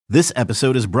This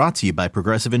episode is brought to you by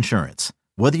Progressive Insurance.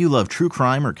 Whether you love true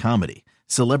crime or comedy,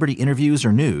 celebrity interviews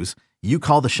or news, you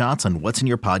call the shots on what's in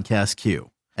your podcast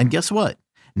queue. And guess what?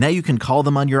 Now you can call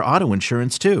them on your auto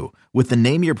insurance too with the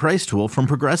Name Your Price tool from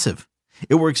Progressive.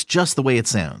 It works just the way it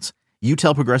sounds. You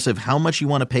tell Progressive how much you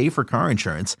want to pay for car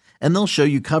insurance, and they'll show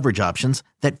you coverage options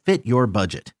that fit your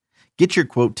budget. Get your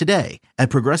quote today at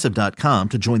Progressive.com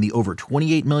to join the over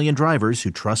 28 million drivers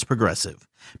who trust Progressive.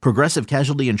 Progressive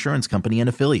Casualty Insurance Company and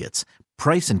Affiliates.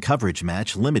 Price and coverage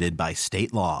match limited by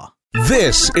state law.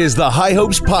 This is the High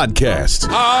Hopes Podcast.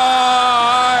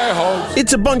 High Hopes.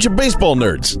 It's a bunch of baseball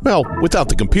nerds, well, without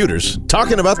the computers,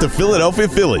 talking about the Philadelphia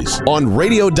Phillies on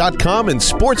radio.com and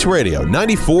Sports Radio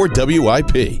 94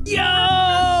 WIP.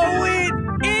 Yo,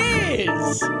 it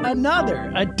is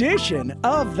another edition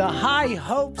of the High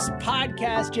Hopes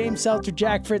Podcast. James Seltzer,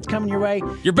 Jack Fritz coming your way.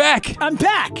 You're back. I'm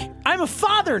back. I'm a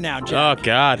father now, Jack. Oh,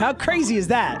 God. How crazy is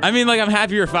that? I mean, I'm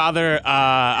happy you're a father.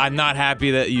 I'm not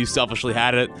happy that you selfishly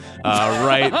had it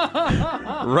right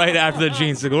after the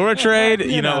Gene Segura trade.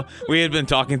 You know, we had been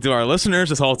talking to our listeners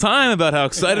this whole time about how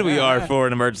excited we are for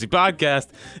an emergency podcast,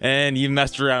 and you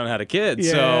messed around and had a kid.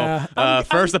 Yeah. So,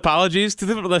 first, apologies to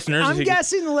the listeners. I'm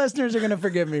guessing the listeners are going to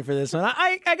forgive me for this one.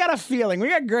 I got a feeling. We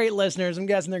got great listeners. I'm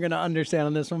guessing they're going to understand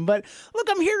on this one. But look,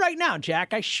 I'm here right now,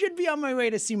 Jack. I should be on my way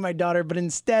to see my daughter, but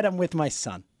instead I'm with my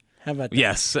son. How about that?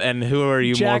 Yes, and who are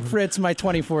you Jack Fritz, my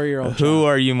 24-year-old Who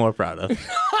are you more proud of?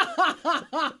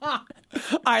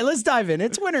 All right, let's dive in.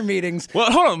 It's winter meetings.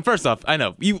 Well, hold on. First off, I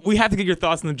know we have to get your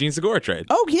thoughts on the Gene Segura trade.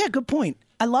 Oh, yeah, good point.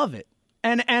 I love it.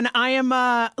 And I am,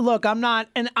 look, I'm not,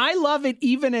 and I love it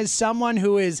even as someone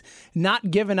who is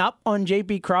not given up on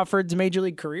J.P. Crawford's Major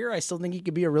League career. I still think he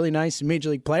could be a really nice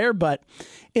Major League player, but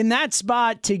in that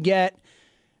spot to get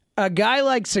a guy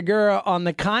like Segura on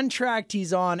the contract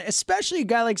he's on, especially a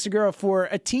guy like Segura for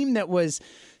a team that was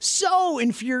so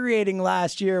infuriating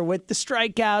last year with the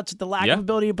strikeouts, with the lack of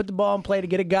ability to put the ball in play, to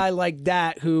get a guy like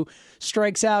that who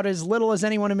strikes out as little as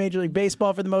anyone in Major League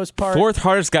Baseball for the most part. Fourth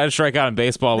hardest guy to strike out in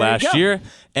baseball last year.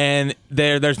 And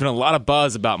there's been a lot of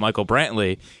buzz about Michael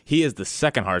Brantley. He is the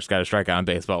second hardest guy to strike out in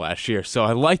baseball last year. So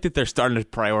I like that they're starting to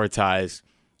prioritize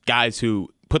guys who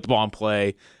put the ball in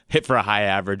play, hit for a high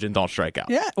average, and don't strike out.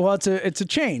 Yeah, well, it's a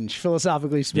change,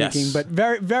 philosophically speaking. Yes. But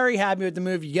very, very happy with the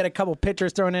move. You get a couple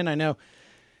pitchers thrown in. I know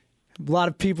a lot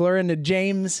of people are into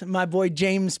James, my boy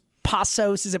James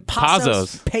Pazos. Is it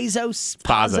Pazos?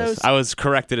 Pazos. I was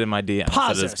corrected in my DM.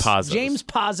 Pazos. It is Pazos. James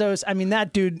Pazos. I mean,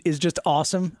 that dude is just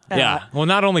awesome. Yeah. Well,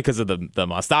 not only because of the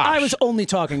mustache. I was only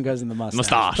talking because of the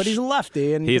mustache. But he's a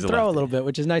lefty and he can throw a little bit,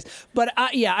 which is nice. But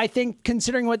I think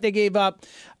considering what they gave up,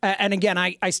 and again,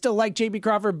 I still like J.P.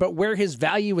 Crawford, but where his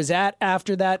value was at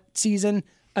after that season,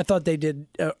 I thought they did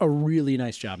a really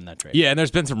nice job in that trade. Yeah, and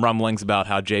there's been some rumblings about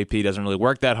how JP doesn't really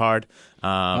work that hard,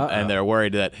 and they're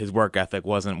worried that his work ethic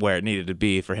wasn't where it needed to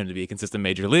be for him to be a consistent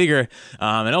major leaguer.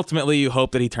 And ultimately, you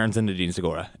hope that he turns into Gene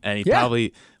Segura, and he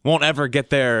probably won't ever get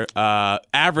there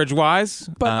average-wise.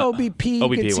 But OBP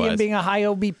could see him wise. being a high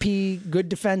OBP, good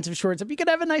defensive shortstop. He could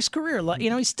have a nice career. You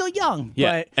know, he's still young.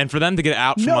 Yeah, but and for them to get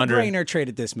out from under... No-brainer trade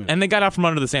at this move. And they got out from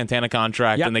under the Santana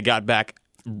contract, and they got back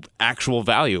actual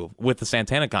value with the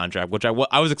Santana contract, which I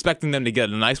was expecting them to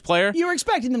get a nice player. You were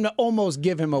expecting them to almost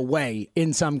give him away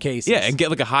in some cases. Yeah, and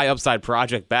get like a high upside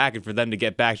project back, and for them to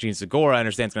get back Gene Segura, I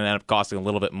understand it's going to end up costing a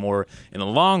little bit more in the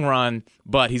long run,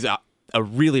 but he's a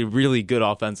really, really good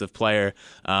offensive player.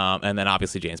 And then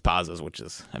obviously James Pazos, which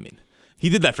is, I mean, he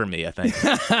did that for me, I think.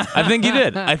 I think he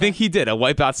did. I think he did. A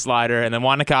wipeout slider. And then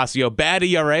Juan Nicasio, bad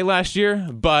ERA last year,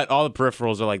 but all the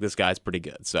peripherals are like, this guy's pretty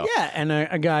good. So yeah, and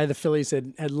a guy the Phillies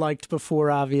had liked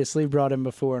before, obviously, brought him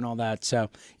before and all that.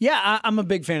 So, yeah, I'm a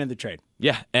big fan of the trade.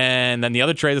 Yeah, and then the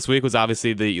other trade this week was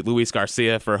obviously the Luis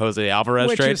Garcia for Jose Alvarez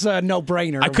Which trade. Which is a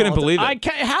no-brainer. I couldn't believe it.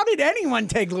 How did anyone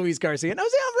take Luis Garcia? And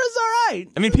Jose Alvarez is all right.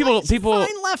 I mean, people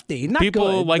fine lefty. Not people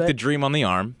good, like but the dream on the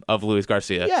arm of Luis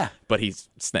Garcia. Yeah. But he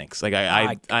stinks. Like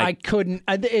I couldn't.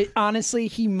 Honestly,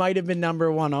 he might have been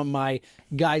number one on my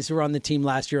guys who were on the team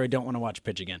last year I don't want to watch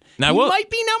pitch again. Now, he might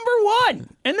be number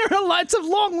one. And there are lots of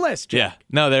long lists. Jack. Yeah.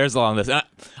 No, there's a long list.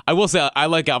 I will say I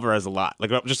like Alvarez a lot.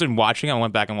 Like, just in watching, I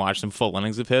went back and watched some full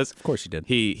innings of his. Of course you did.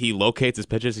 He locates his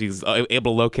pitches. He's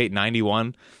able to locate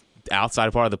 91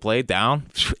 outside part of the plate, down,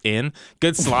 in.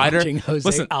 Good slider. Watching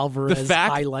Jose Alvarez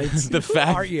highlights. The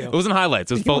fact, Who are you? It wasn't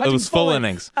highlights. It was full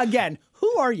innings. Again,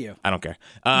 who are you? I don't care.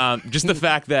 Just the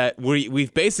fact that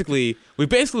we've basically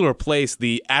replaced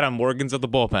the Adam Morgans of the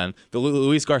bullpen, the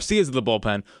Luis Garcias of the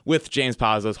bullpen, with James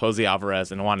Pazos, Jose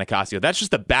Alvarez, and Juan Nicasio. That's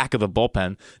just the back of the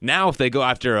bullpen. Now, if they go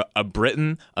after a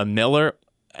Britton, a Miller,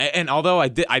 And although I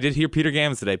did hear Peter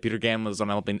Gammons today. Peter Gammons was on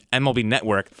MLB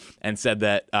Network and said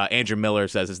that Andrew Miller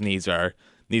says his knees are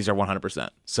 100%.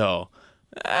 So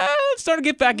starting to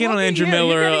get back in on Andrew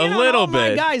Miller a little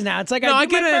bit. Guys, now it's like I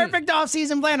get my perfect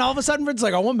offseason plan. All of a sudden, it's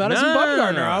like I want Madison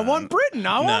Bumgarner, I want Britton,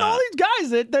 I want all these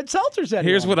guys that Seltzer said.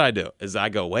 Here's what I do: is I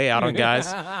go way out on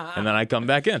guys, and then I come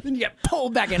back in. Then you get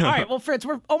pulled back in. All right, well, Fritz,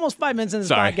 we're almost 5 minutes into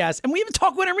this podcast, and we haven't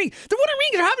talked winter meetings. The winter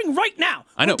meetings are happening right now.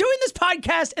 I know. We're doing this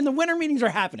podcast, and the winter meetings are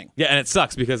happening. Yeah, and it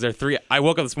sucks because they're 3. I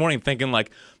woke up this morning thinking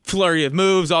like flurry of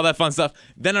moves, all that fun stuff.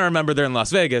 Then I remember they're in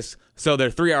Las Vegas. So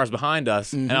they're 3 hours behind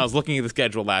us, and I was looking at the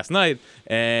schedule last night,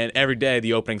 and every day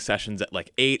the opening session's at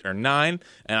like 8 or 9,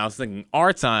 and I was thinking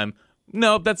our time,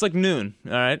 nope, that's like noon,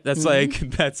 all right? That's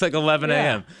like 11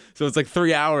 a.m. So it's like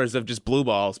 3 hours of just blue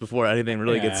balls before anything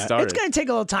really gets started. It's going to take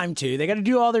a little time, too. They got to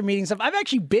do all their meeting stuff. I've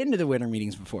actually been to the winter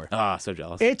meetings before. Ah, so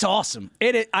jealous. It's awesome.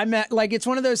 It's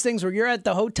one of those things where you're at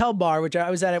the hotel bar, which I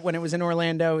was at it when it was in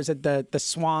Orlando. It was at the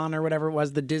Swan or whatever it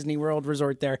was, the Disney World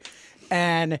Resort there.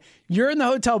 And you're in the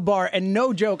hotel bar, and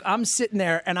no joke, I'm sitting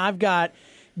there, and I've got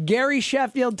Gary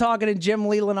Sheffield talking to Jim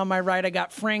Leland on my right. I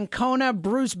got Francona,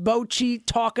 Bruce Bochy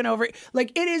talking over it.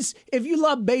 Like, it is, if you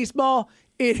love baseball,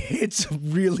 it's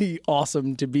really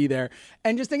awesome to be there.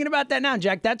 And just thinking about that now,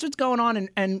 Jack, that's what's going on.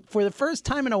 And for the first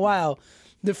time in a while,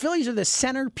 the Phillies are the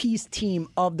centerpiece team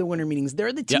of the winter meetings.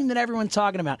 They're the team that everyone's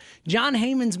talking about. John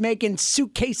Heyman's making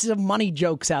suitcases of money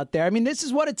jokes out there. I mean, this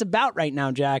is what it's about right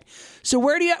now, Jack. So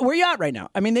where you at right now?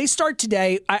 I mean, they start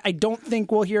today. I don't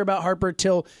think we'll hear about Harper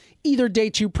till either day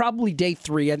 2, probably day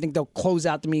 3. I think they'll close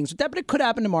out the meetings with that, but it could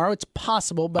happen tomorrow. It's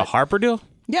possible. But a Harper deal?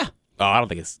 Yeah. Oh, I don't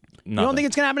think it's nothing. You don't think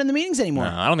it's going to happen in the meetings anymore?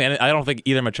 No, I don't think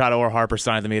either Machado or Harper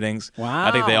signed the meetings. Wow.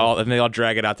 I think they all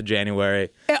drag it out to January.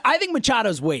 I think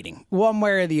Machado's waiting one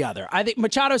way or the other. I think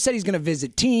Machado said he's going to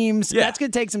visit teams. Yeah. That's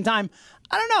going to take some time.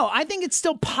 I don't know. I think it's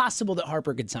still possible that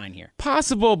Harper could sign here.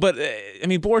 Possible, but I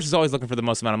mean, Boris is always looking for the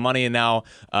most amount of money, and now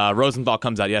Rosenthal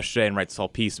comes out yesterday and writes this whole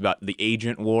piece about the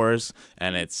agent wars,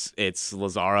 and it's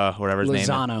Lozano, whatever his name is,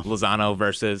 Lozano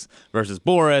versus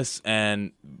Boris,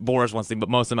 and Boris wants the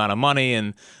most amount of money,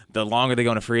 and the longer they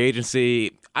go into free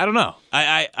agency, I don't know.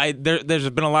 There's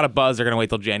been a lot of buzz. They're going to wait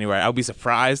till January. I would be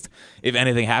surprised if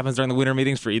anything happens during the winter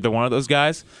meetings for either one of those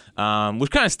guys,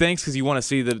 which kind of stinks because you want to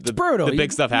see the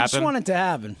big stuff happen. You just want it to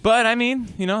happen. But, I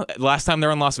mean, last time they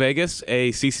were in Las Vegas,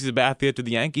 a CC Sabathia to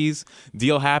the Yankees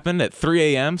deal happened at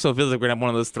 3 a.m., so it feels like we're going to have one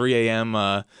of those 3 a.m.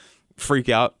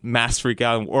 mass freak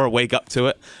out, or wake up to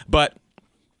it. But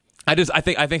I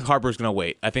think Harper's going to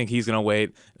wait. I think he's going to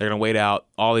wait. They're going to wait out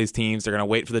all these teams. They're going to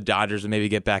wait for the Dodgers to maybe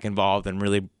get back involved and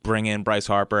really bring in Bryce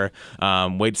Harper.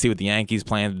 Wait to see what the Yankees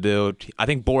plan to do. I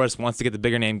think Boris wants to get the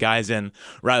bigger name guys in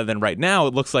rather than right now.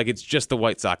 It looks like it's just the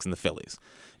White Sox and the Phillies.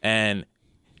 And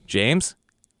James,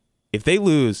 if they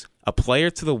lose a player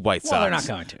to the White Sox, they're not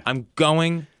going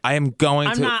to. I am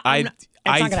going to.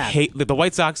 I hate the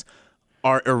White Sox.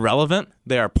 Are irrelevant.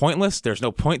 They are pointless. There's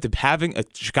no point to having a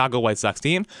Chicago White Sox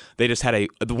team. They just had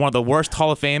one of the worst Hall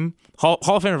of Fame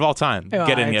of all time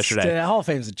get in yesterday. The Hall of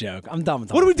Fame's a joke. I'm done with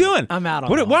that. What are we doing? I'm out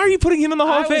on Why are you putting him in the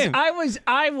Hall of Fame?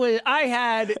 I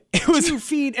had 2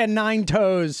 feet and 9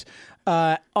 toes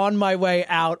on my way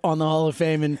out on the Hall of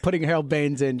Fame, and putting Harold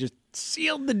Baines in just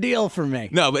sealed the deal for me.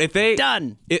 No, but if they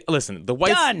done, listen, the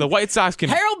White Sox can.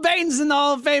 Harold Baines is in the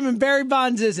Hall of Fame and Barry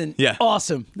Bonds isn't. Yeah,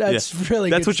 awesome. That's really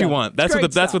that's good what stuff. you want. That's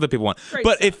what the people want. Great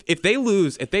but stuff. if they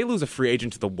lose a free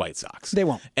agent to the White Sox, they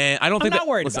won't. And I'm not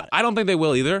worried about it. I don't think they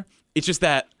will either. It's just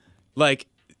that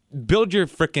build your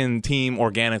freaking team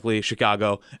organically,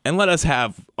 Chicago, and let us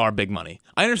have our big money.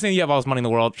 I understand you have all this money in the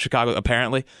world, Chicago,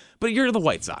 apparently, but you're the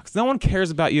White Sox. No one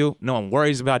cares about you. No one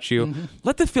worries about you. Mm-hmm.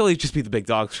 Let the Phillies just be the big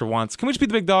dogs for once. Can we just be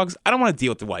the big dogs? I don't want to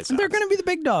deal with the White Sox. They're going to be the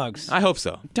big dogs. I hope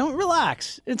so. Don't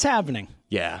relax. It's happening.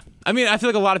 Yeah. I mean, I feel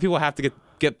like a lot of people have to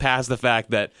get past the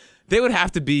fact that they would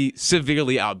have to be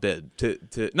severely outbid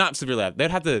to not severely outbid.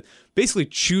 They'd have to basically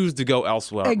choose to go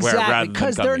elsewhere. Exactly,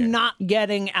 because they're not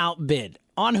getting outbid.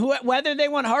 On whether they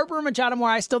want Harper or Machado more,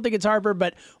 I still think it's Harper,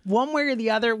 but one way or the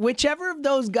other, whichever of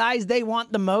those guys they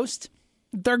want the most,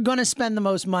 they're going to spend the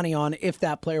most money on if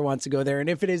that player wants to go there. And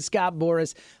if it is Scott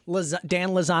Boras, Dan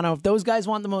Lozano, if those guys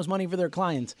want the most money for their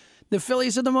clients, the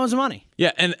Phillies are the most money.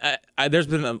 Yeah, and there's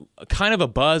been a kind of a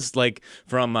buzz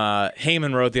from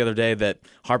Heyman wrote the other day that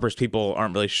Harper's people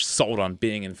aren't really sold on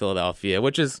being in Philadelphia,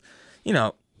 which is,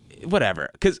 whatever.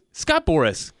 Because Scott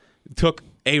Boras took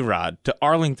A-Rod to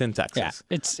Arlington, Texas.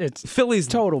 Yeah, it's Philly's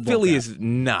total bullcrap. Philly is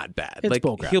not bad. It's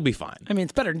bullcrap. He'll be fine. I mean,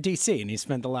 it's better than D.C., and he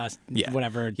spent the last 8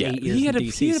 years he had in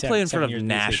D.C. He had to play in front of DC.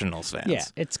 Nationals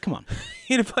fans. Yeah, come on.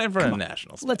 He had to play in front of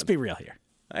Nationals Let's fans. be real here.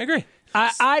 I agree.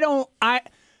 I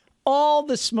all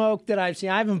the smoke that I've seen,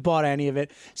 I haven't bought any of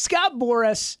it. Scott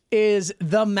Boras is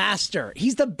the master.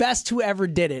 He's the best who ever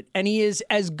did it. And he is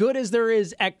as good as there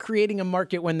is at creating a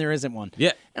market when there isn't one.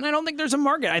 Yeah. And I don't think there's a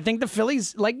market. I think the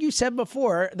Phillies, like you said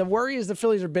before, the worry is the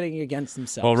Phillies are bidding against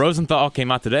themselves. Well, Rosenthal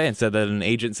came out today and said that an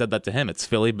agent said that to him. It's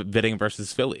Philly bidding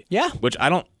versus Philly. Yeah. Which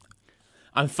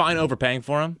I'm fine overpaying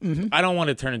for him. Mm-hmm. I don't want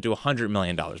to turn into $100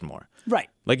 million more. Right.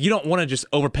 Like, you don't want to just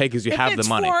overpay because you have the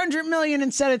money. If it's $400 million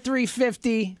instead of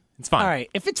 $350, it's fine. All right.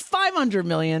 If it's $500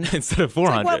 million instead of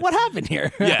 $400, like, what happened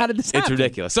here? Yeah, How did this happen? It's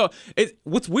ridiculous. So,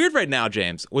 what's weird right now,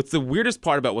 James? What's the weirdest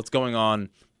part about what's going on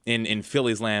in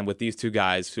Phillies land with these two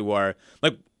guys who are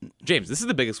like, James? This is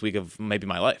the biggest week of maybe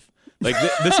my life. Like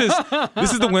this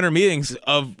is the winter meetings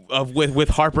with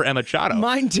Harper and Machado.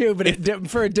 Mine too, but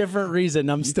for a different reason.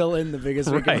 I'm still in the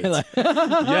biggest week of my life.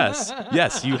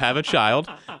 Yes. You have a child,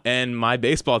 and my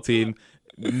baseball team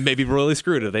may be really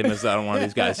screwed if they miss out on one of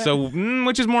these guys. So,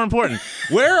 which is more important?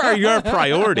 Where are your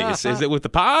priorities? Is it with the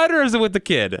pod or is it with the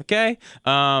kid? Okay.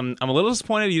 I'm a little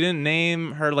disappointed you didn't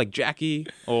name her like Jackie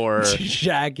or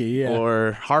Jackie, yeah,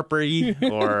 or Harper-y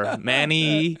or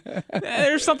Manny.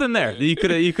 There's something there. You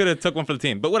could have took one for the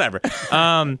team, but whatever.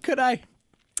 Could I?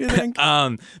 You think?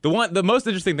 The most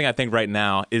interesting thing I think right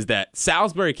now is that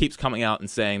Salisbury keeps coming out and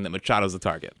saying that Machado's the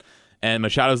target. And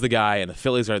Machado's the guy, and the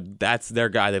Phillies that's their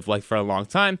guy they've liked for a long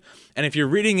time. And if you're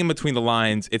reading in between the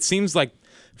lines, it seems like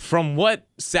from what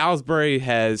Salisbury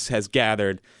has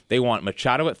gathered, they want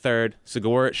Machado at third,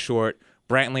 Segura at short,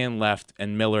 Brantley in left,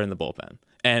 and Miller in the bullpen.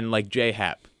 And like J.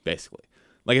 Happ, basically.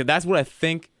 Like that's what I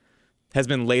think has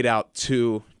been laid out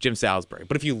to Jim Salisbury.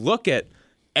 But if you look at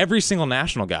every single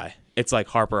national guy, it's like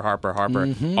Harper.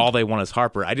 Mm-hmm. All they want is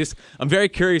Harper. I'm very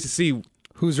curious to see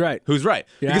Who's right? Yeah.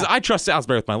 Because I trust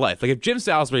Salisbury with my life. Like if Jim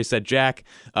Salisbury said, Jack,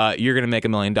 you're going to make $1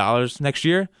 million next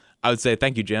year, I would say,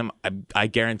 thank you, Jim. I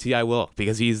guarantee I will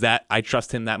because I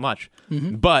trust him that much.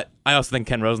 Mm-hmm. But I also think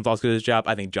Ken Rosenthal's good at his job.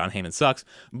 I think John Heyman sucks.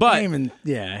 But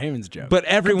Heyman's a joke. But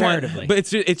everyone, but it's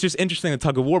just interesting the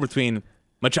tug of war between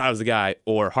Machado's the guy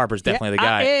or Harper's definitely the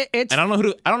guy. And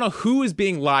I don't know who is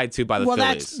being lied to by the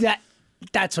Phillies.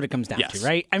 That's what it comes down to,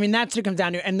 right? I mean, that's what it comes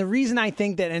down to. And the reason I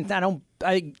think that, and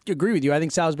I agree with you, I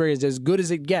think Salisbury is as good as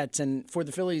it gets. And for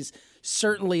the Phillies,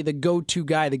 certainly the go-to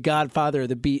guy, the godfather of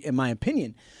the beat, in my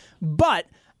opinion. But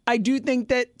I do think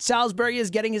that Salisbury is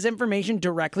getting his information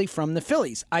directly from the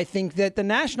Phillies. I think that the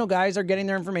national guys are getting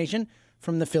their information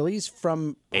from the Phillies,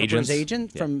 from Harper's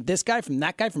agent, from this guy, from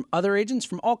that guy, from other agents,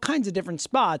 from all kinds of different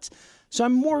spots. So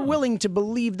I'm more willing to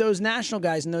believe those national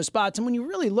guys in those spots. And when you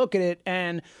really look at it,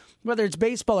 and whether it's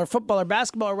baseball or football or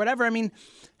basketball or whatever, I mean,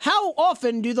 how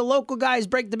often do the local guys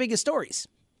break the biggest stories?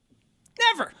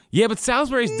 Never. Yeah, but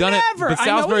Salisbury's done it. But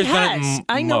Salisbury's done it.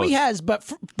 I know he has, but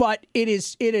it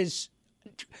is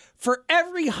for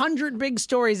every 100 big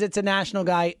stories, it's a national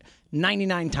guy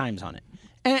 99 times on it,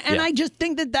 and I just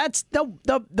think that that's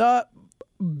the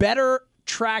better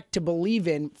track to believe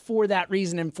in for that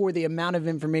reason and for the amount of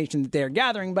information that they're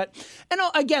gathering. But and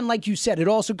again, like you said, it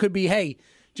also could be, hey,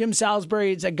 Jim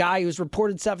Salisbury is a guy who's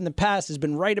reported stuff in the past, has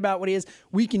been right about what he is.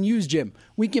 We can use Jim.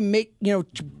 We can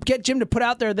get Jim to put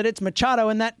out there that it's Machado,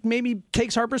 and that maybe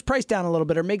takes Harper's price down a little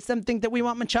bit or makes them think that we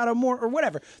want Machado more or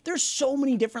whatever. There's so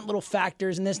many different little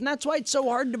factors in this, and that's why it's so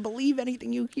hard to believe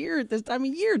anything you hear at this time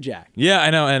of year, Jack. Yeah, I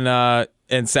know,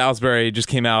 and Salisbury just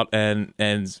came out and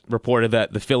reported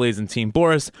that the Phillies and Team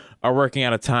Boras are working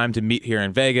out a time to meet here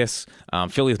in Vegas.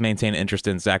 Phillies maintain interest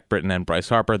in Zach Britton and Bryce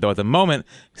Harper, though at the moment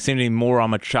seem to be more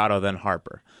on Machado than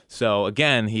Harper. So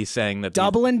again, he's saying that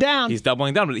doubling down. He's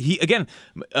doubling down,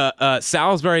 but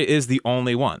Salisbury is the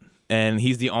only one, and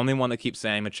he's the only one that keeps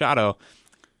saying Machado.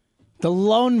 The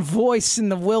lone voice in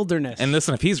the wilderness. And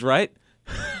listen, if he's right,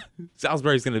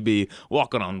 Salisbury's going to be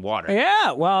walking on water.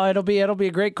 Yeah, well, it'll be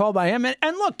a great call by him.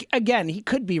 And look, again, he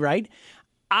could be right.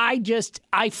 I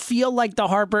feel like the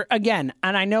Harper again,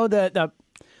 and I know the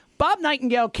Bob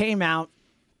Nightingale came out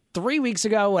 3 weeks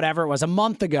ago, whatever it was, a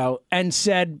month ago, and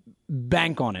said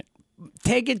bank on it,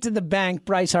 take it to the bank,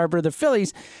 Bryce Harper, the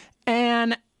Phillies,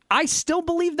 and I still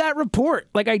believe that report.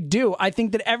 Like I do. I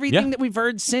think that everything that we've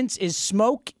heard since is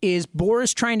smoke, is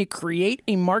Boras trying to create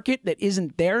a market that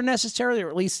isn't there necessarily, or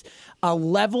at least a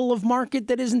level of market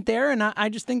that isn't there. And I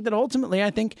just think that ultimately,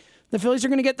 I think the Phillies are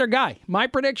going to get their guy. My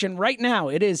prediction right now,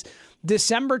 it is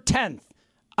December 10th.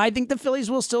 I think the Phillies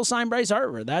will still sign Bryce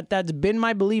Harper. That's been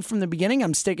my belief from the beginning.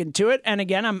 I'm sticking to it. And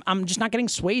again, I'm just not getting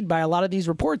swayed by a lot of these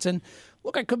reports. And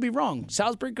look, I could be wrong.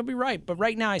 Salisbury could be right. But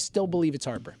right now, I still believe it's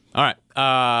Harper. All right.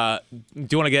 Do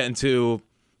you want to get into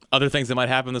other things that might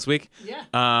happen this week?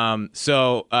 Yeah.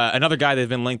 So another guy they've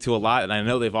been linked to a lot, and I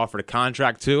know they've offered a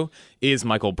contract to, is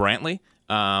Michael Brantley.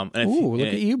 Look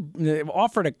at you. They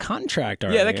offered a contract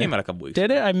already. Yeah, that came out a couple weeks ago.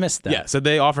 Did it? I missed that. Yeah, so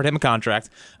they offered him a contract.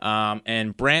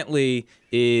 And Brantley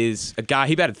is a guy,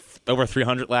 he batted over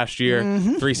 300 last year,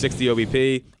 360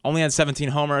 OBP, only had 17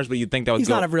 homers, but you'd think that would He's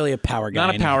not really a power guy.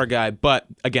 Not a power guy, but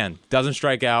again, doesn't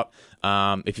strike out.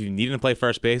 If you need him to play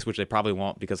first base, which they probably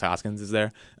won't because Hoskins is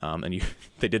there, and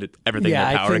they did everything in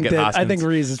their power to get Hoskins I think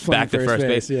Reese is playing back to first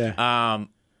base. Yeah.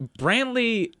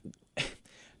 Brantley,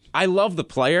 I love the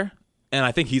player, and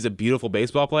I think he's a beautiful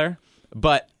baseball player,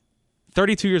 but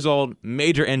 32 years old,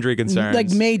 major injury concerns. Like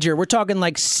major. We're talking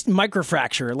like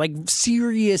microfracture, like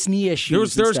serious knee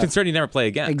issues. There was concern he'd never play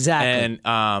again. Exactly.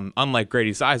 And unlike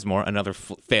Grady Sizemore, another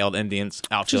failed Indians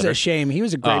outfielder. Which is a shame. He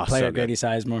was a great player, Grady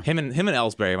Sizemore. Him and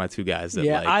Ellsbury are my two guys.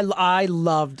 That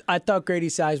I thought Grady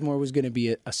Sizemore was going to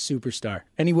be a superstar,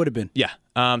 and he would have been. Yeah.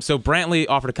 So Brantley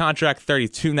offered a contract,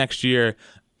 32 next year,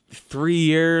 3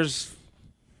 years.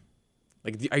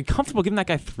 Like, are you comfortable giving that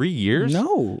guy 3 years?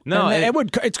 No.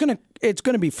 It's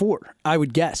gonna be 4, I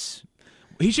would guess.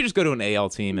 He should just go to an AL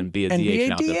team and be a DH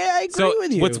now. Yeah, I agree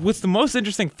with you. What's the most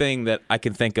interesting thing that I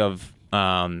can think of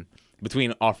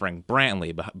between offering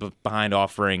Brantley, behind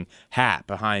offering Happ,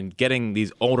 behind getting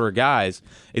these older guys,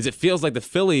 is it feels like the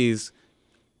Phillies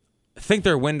think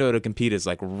their window to compete is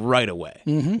like right away,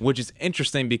 which is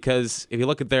interesting because if you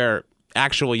look at their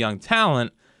actual young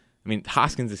talent, I mean,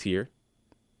 Hoskins is here.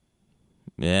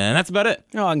 Yeah, and that's about it.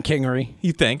 Oh, and Kingery.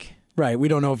 You think. Right. We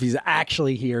don't know if he's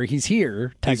actually here. He's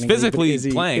here. He's physically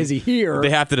playing. Is he here? They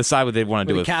have to decide what they want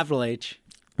to do with capital H.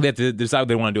 They have to decide what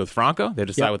they want to do with Franco. They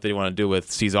decide what they want to do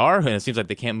with Cesar, and it seems like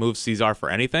they can't move Cesar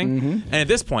for anything. And at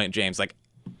this point, James, like,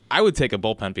 I would take a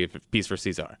bullpen piece for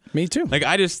Cesar. Me too. Like,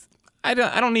 I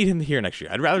don't need him here next year.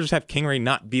 I'd rather just have Kingery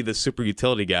not be the super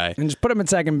utility guy. And just put him at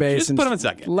second base. Just put him at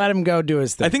second. Let him go do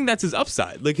his thing. I think that's his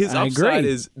upside. Like, his upside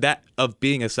is that of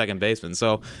being a second baseman.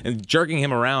 So, and jerking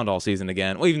him around all season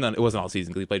again. Well, even though it wasn't all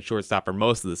season because he played shortstop for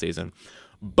most of the season.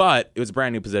 But it was a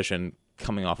brand new position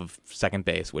coming off of second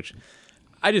base, which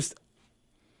I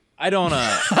don't.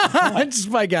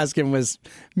 Mike Gaskin was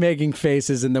making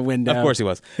faces in the window. Of course he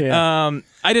was. Yeah.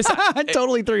 I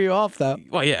totally threw you off though.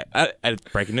 Well, yeah.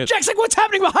 Breaking news. Jack's like, what's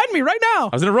happening behind me right now?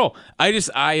 I was in a roll.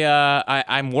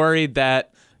 I'm worried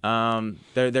that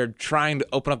they're trying to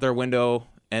open up their window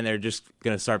and they're just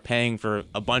going to start paying for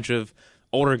a bunch of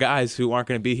older guys who aren't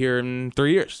going to be here in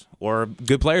 3 years or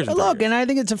good players. Look, and I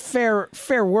think it's a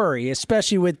fair worry,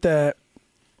 especially with the.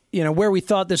 Where we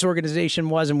thought this organization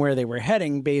was and where they were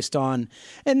heading based on.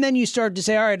 And then you start to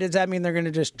say, all right, does that mean they're going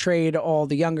to just trade all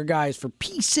the younger guys for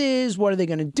pieces? What are they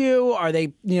going to do? Are they,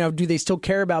 do they still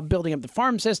care about building up the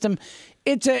farm system?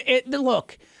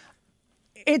 Look,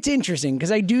 it's interesting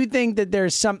because I do think that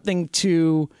there's something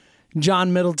to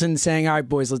John Middleton saying, all right,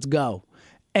 boys, let's go.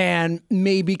 And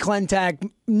maybe Klentak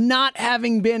not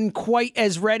having been quite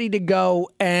as ready to go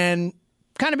and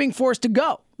kind of being forced to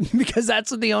go. Because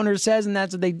that's what the owner says and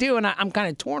that's what they do. And I'm kind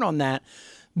of torn on that.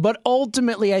 But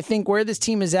ultimately, I think where this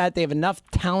team is at, they have enough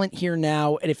talent here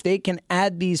now. And if they can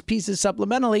add these pieces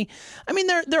supplementally, I mean,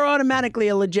 they're automatically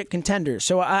a legit contender.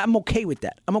 So I'm okay with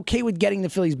that. I'm okay with getting the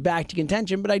Phillies back to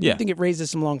contention. But I do think it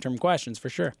raises some long-term questions for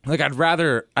sure. Like, I'd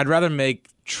rather make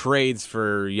trades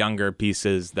for younger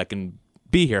pieces that can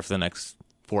be here for the next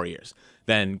 4 years.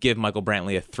 Then give Michael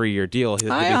Brantley a 3-year deal.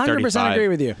 I 100% agree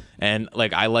with you. And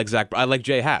I like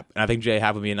Jay Happ, and I think Jay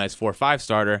Happ would be a nice 4 or 5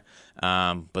 starter.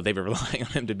 But they've been relying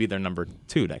on him to be their number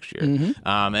 2 next year.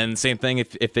 And same thing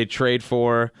if they trade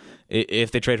for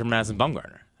Madison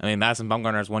Bumgarner. I mean, Madison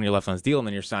Bumgarner has 1 year left on his deal, and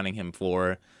then you're signing him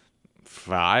for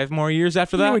 5 more years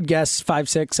after that. I would guess 5,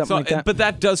 6, something like that. But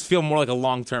that does feel more like a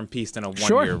long-term piece than a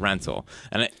 1-year rental.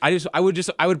 And I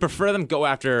would prefer them go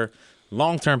after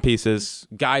long-term pieces,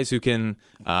 guys who can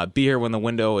be here when the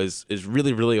window is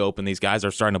really, really open. These guys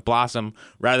are starting to blossom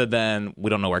rather than we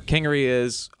don't know where Kingery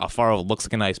is. Alfaro looks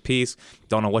like a nice piece.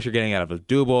 Don't know what you're getting out of a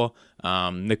Double,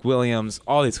 Nick Williams,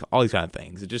 all these kind of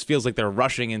things. It just feels like they're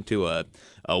rushing into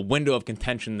a window of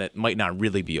contention that might not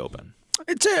really be open.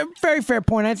 It's a very fair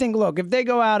point. I think, look, if they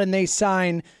go out and they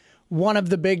sign one of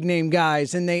the big name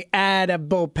guys and they add a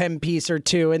bullpen piece or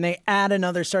two and they add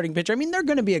another starting pitcher, I mean, they're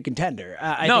going to be a contender.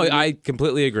 I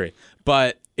completely agree.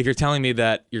 But if you're telling me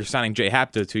that you're signing Jay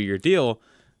Happ to a 2-year deal,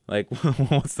 like,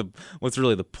 what's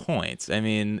really the point? I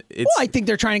mean, I think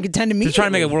they're trying to contend immediately. They're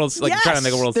trying to make a World Series.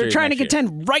 They're trying to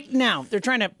contend year. right now. They're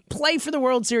trying to play for the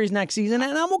World Series next season,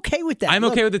 and I'm okay with that. I'm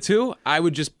okay with it too. I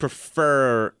would just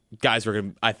prefer guys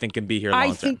who I think can be here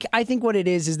long term. I think what it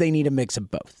is they need a mix of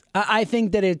both. I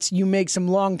think that it's you make some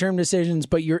long-term decisions,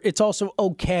 but it's also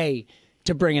okay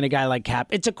to bring in a guy like Happ.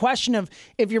 It's a question of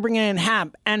if you're bringing in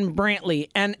Happ and Brantley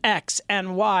and X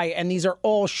and Y, and these are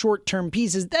all short-term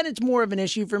pieces, then it's more of an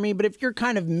issue for me. But if you're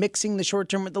kind of mixing the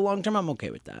short-term with the long-term, I'm okay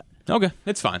with that. Okay,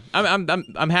 it's fine.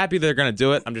 I'm happy they're going to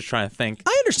do it. I'm just trying to think.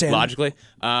 I understand logically.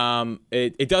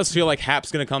 It does feel like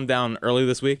Happ's going to come down early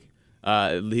this week.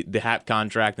 The Happ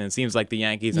contract, and it seems like the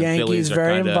Yankees and Phillies are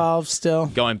very kind of involved still,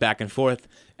 going back and forth.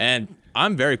 And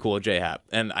I'm very cool with J Happ,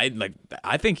 and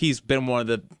I think he's been one of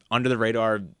the under the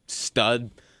radar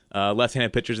stud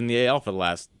left-handed pitchers in the AL for the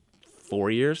last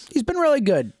 4 years. He's been really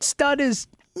good. Stud is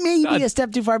maybe a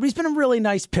step too far, but he's been a really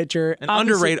nice pitcher. An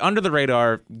under the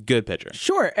radar good pitcher.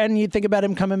 Sure, and you think about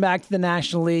him coming back to the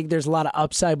National League. There's a lot of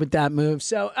upside with that move.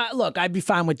 So look, I'd be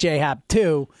fine with J Happ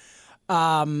too.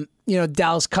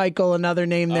 Dallas Keuchel, another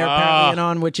name they're apparently in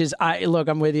on, which is,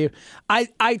 I'm with you. I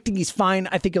think he's fine.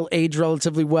 I think he'll age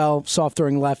relatively well,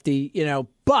 soft-throwing lefty,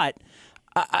 but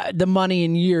the money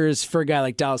in years for a guy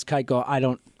like Dallas Keuchel, I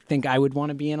don't think I would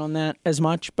want to be in on that as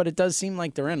much, but it does seem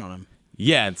like they're in on him.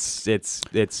 Yeah, it's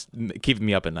keeping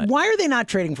me up at night. Why are they not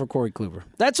trading for Corey Kluber?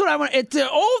 That's what I want.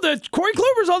 The Corey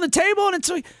Kluber's on the table, and it's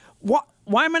like,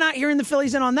 why am I not hearing the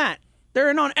Phillies in on that? They're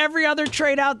in on every other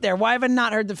trade out there. Why have I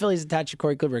not heard the Phillies attached to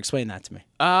Corey Kluber? Explain that to me.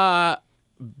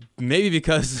 Maybe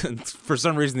because for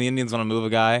some reason the Indians want to move a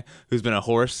guy who's been a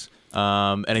horse,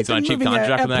 and he's on a cheap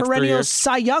contract for the next 3 years.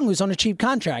 Cy Young who's on a cheap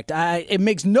contract. It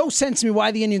makes no sense to me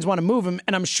why the Indians want to move him,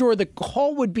 and I'm sure the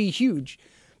haul would be huge.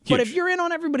 But if you're in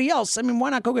on everybody else, why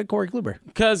not go get Corey Kluber?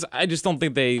 Because I just don't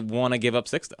think they want to give up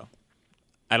Sixto.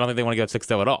 I don't think they want to give up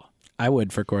Sixto at all. I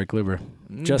would for Corey Kluber.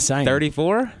 Just saying.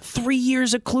 34? 3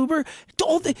 years of Kluber.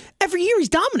 Every year he's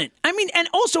dominant. And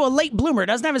also a late bloomer.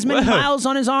 Doesn't have as many miles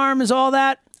on his arm as all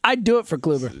that. I'd do it for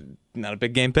Kluber. Not a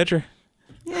big game pitcher.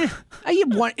 Yeah.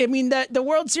 The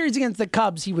World Series against the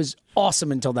Cubs, he was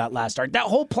awesome until that last start. That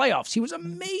whole playoffs, he was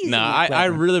amazing. No, I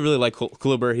really, really like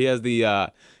Kluber. He has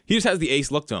he just has the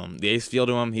ace look to him, the ace feel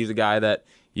to him. He's a guy that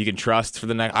you can trust for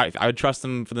the next. I would trust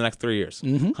him for the next 3 years,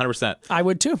 100%. I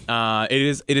would too.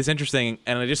 It is interesting,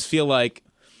 and I just feel like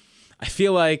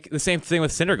the same thing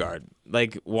with Syndergaard.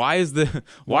 Like, why are the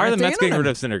Mets getting rid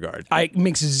of Syndergaard? It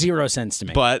makes zero sense to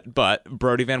me. But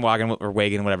Brody Van Wagen or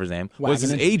Wagen, whatever his name, was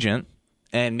his agent,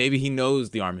 and maybe he knows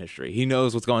the arm history. He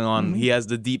knows what's going on. He has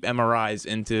the deep MRIs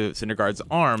into Syndergaard's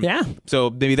arm. Yeah. So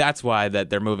maybe that's why that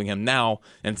they're moving him now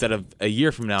instead of a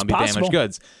year from now and be possible. damaged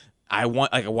goods.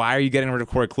 Why are you getting rid of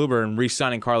Corey Kluber and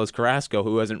re-signing Carlos Carrasco,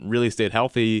 who hasn't really stayed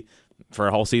healthy for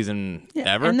a whole season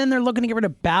ever? And then they're looking to get rid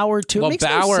of Bauer too. It makes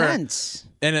no sense.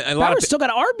 And Bauer's still got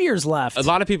our beers left. A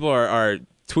lot of people are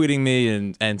tweeting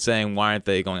me and saying, why aren't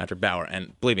they going after Bauer?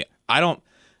 And believe me, I don't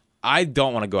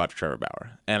want to go after Trevor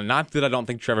Bauer. And not that I don't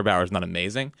think Trevor Bauer is not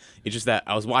amazing. It's just that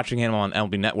I was watching him on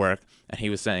MLB Network, and he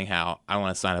was saying how I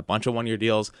want to sign a bunch of one-year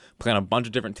deals, play on a bunch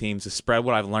of different teams to spread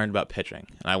what I've learned about pitching.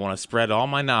 And I want to spread all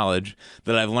my knowledge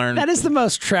that I've learned. That is the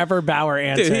most Trevor Bauer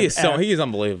answer. Dude, he is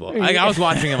unbelievable. I was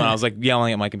watching him, and I was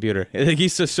yelling at my computer.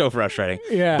 He's just so frustrating.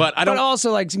 Yeah. But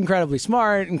also incredibly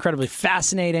smart, incredibly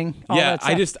fascinating.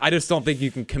 I just don't think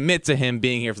you can commit to him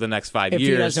being here for the next 5 years. If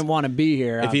he doesn't want to be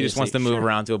here, if he just wants to move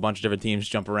around to a bunch of different teams,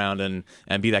 jump around and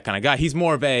be that kind of guy. He's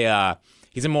more of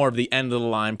the end of the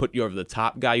line, put you over the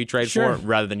top guy you trade for,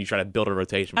 rather than you try to build a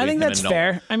rotation. I think that's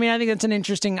fair. I think that's an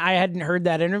interesting. I hadn't heard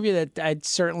that interview. That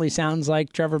certainly sounds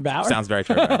like Trevor Bauer. Sounds very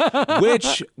Trevor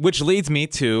Bauer. which leads me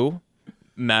to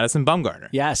Madison Bumgarner.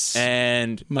 Yes,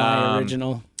 and my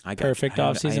original. Perfect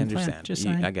offseason plan. Just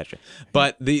saying. I get you.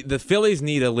 But the Phillies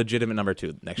need a legitimate number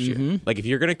 2 next year. Like, if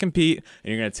you're going to compete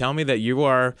and you're going to tell me that you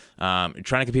are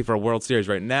trying to compete for a World Series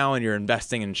right now and you're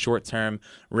investing in short term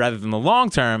rather than the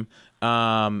long term,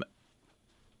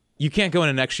 you can't go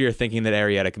into next year thinking that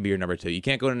Arrieta can be your number 2. You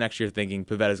can't go into next year thinking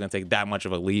Pavetta's going to take that much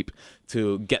of a leap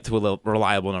to get to a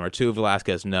reliable number 2.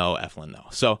 Velasquez, no. Eflin, no.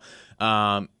 So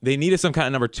they needed some kind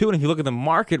of number 2. And if you look at the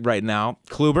market right now,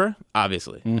 Kluber,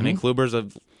 obviously. Kluber's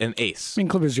an ace.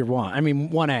 Kluber's your 1.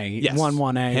 1A. Yes.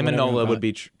 1A. Him and Nola would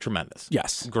be tremendous.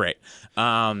 Yes. Great.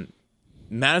 Madison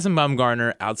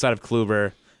Bumgarner, outside of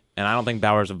Kluber, and I don't think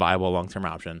Bauer's a viable long-term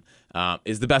option,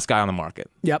 is the best guy on the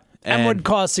market. Yep. And would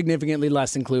cost significantly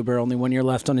less than Kluber, only 1 year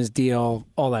left on his deal,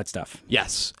 all that stuff.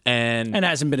 Yes. And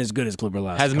hasn't been as good as Kluber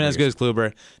last. Hasn't been as good as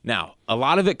Kluber. Now, a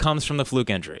lot of it comes from the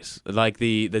fluke injuries. Like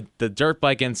the dirt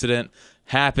bike incident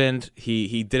happened.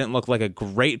 He didn't look like a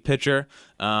great pitcher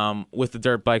with the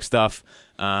dirt bike stuff.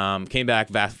 Came back,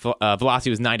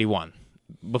 velocity was 91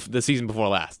 the season before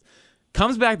last.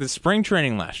 Comes back to spring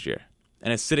training last year,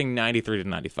 and is sitting 93 to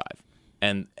 95.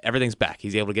 And everything's back.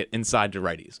 He's able to get inside to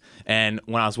righties. And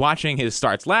when I was watching his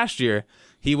starts last year,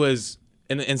 he was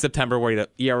in September where he had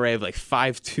an ERA of like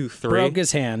 5.23. Broke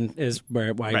his hand is why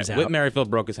he was out. Whit Merrifield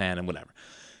broke his hand and whatever.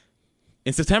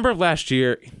 In September of last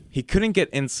year, he couldn't get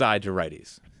inside to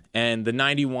righties. And the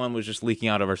 91 was just leaking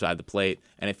out over side the plate.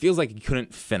 And it feels like he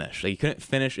couldn't finish. Like he couldn't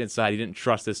finish inside. He didn't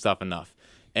trust his stuff enough.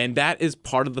 And that is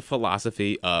part of the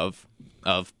philosophy of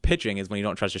pitching is when you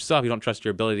don't trust yourself, you don't trust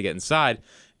your ability to get inside.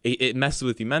 It messes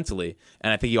with you mentally.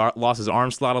 And I think he lost his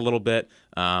arm slot a little bit.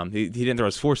 He didn't throw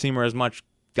his four-seamer as much,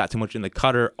 got too much in the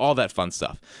cutter, all that fun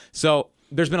stuff. So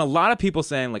there's been a lot of people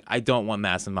saying, like, I don't want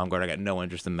Madison Bumgarner. I got no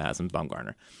interest in Madison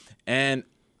Bumgarner. And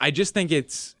I just think I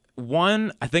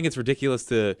think it's ridiculous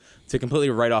to completely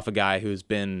write off a guy who's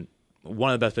been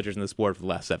one of the best pitchers in the sport for the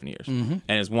last 7 years and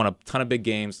has won a ton of big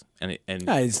games.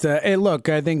 Look,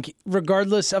 I think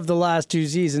regardless of the last 2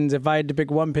 seasons, if I had to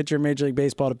pick one pitcher in Major League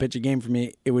Baseball to pitch a game for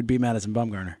me, it would be Madison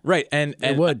Bumgarner. Right, and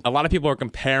a lot of people are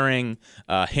comparing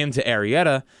him to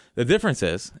Arrieta. The difference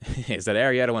is that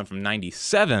Arrieta went from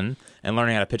 97 and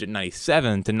learning how to pitch at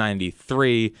 97 to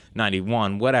 93,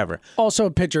 91, whatever. Also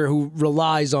a pitcher who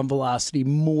relies on velocity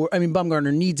more. I mean,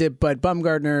 Bumgarner needs it, but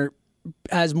Bumgarner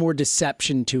has more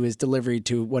deception to his delivery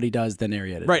to what he does than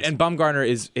Arrieta does. Right, and Bumgarner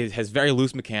has very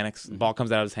loose mechanics. The ball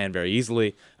comes out of his hand very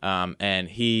easily, and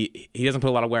he doesn't put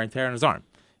a lot of wear and tear on his arm.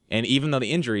 And even though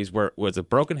the injuries was a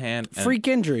broken hand, freak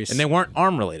injuries, and they weren't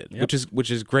arm related, which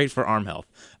is great for arm health.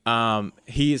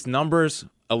 His numbers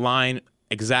align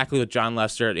exactly with John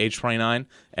Lester at age 29,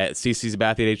 at CC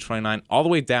Sabathia at age 29, all the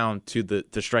way down to the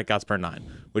strikeouts per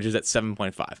 9, which is at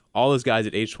 7.5. All those guys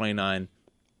at age 29.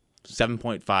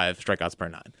 7.5 strikeouts per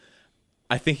 9.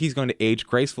 I think he's going to age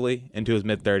gracefully into his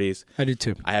mid-30s. I do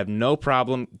too. I have no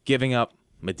problem giving up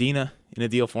Medina in a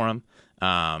deal for him.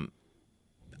 I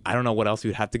don't know what else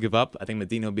you'd have to give up. I think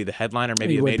Medina would be the headliner,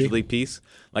 maybe a major league piece,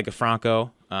 like a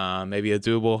Franco, maybe a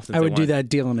Double. I would do that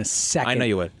deal in a second. I know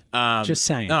you would. Just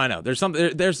saying. No, I know.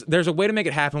 There's a way to make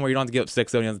it happen where you don't have to give up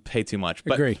 6, though you don't have to pay too much.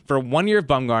 But Agree. For 1 year of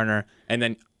Bumgarner, and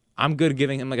then I'm good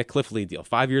giving him like a Cliff Lee deal.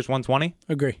 5 years, 120.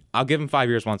 Agree. I'll give him 5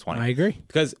 years, 120. I agree.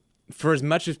 Because for as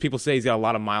much as people say he's got a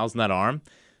lot of miles in that arm,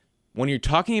 when you're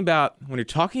talking about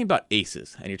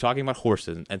aces and you're talking about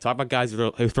horses and talking about guys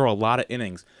who throw a lot of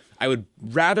innings, I would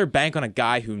rather bank on a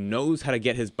guy who knows how to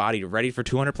get his body ready for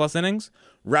 200 plus innings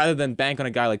rather than bank on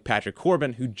a guy like Patrick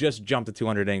Corbin who just jumped to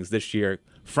 200 innings this year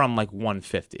from like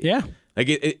 150. Yeah. Like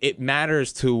it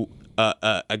matters to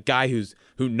a guy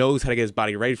who knows how to get his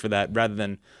body ready for that rather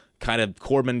than kind of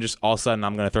Corbin just all of a sudden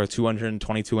I'm going to throw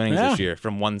 222 innings this year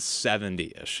from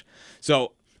 170-ish.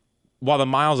 So while the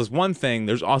miles is one thing,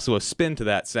 there's also a spin to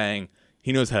that saying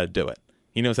he knows how to do it.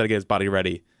 He knows how to get his body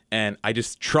ready. And I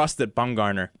just trust that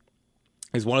Bumgarner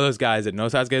is one of those guys that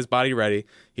knows how to get his body ready.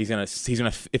 He's one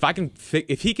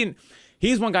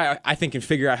guy I think can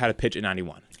figure out how to pitch at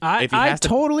 91. I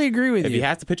totally agree with you. If he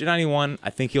has to pitch at 91, I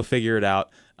think he'll figure it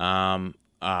out. We're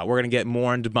going to get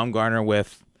more into Bumgarner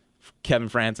with Kevin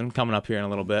Frandsen coming up here in a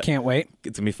little bit. Can't wait. It's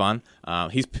going to be fun.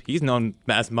 He's known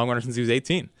Madison Bumgarner since he was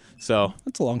 18. So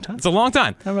that's a long time. It's a long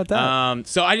time. How about that?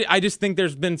 So I just think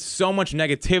there's been so much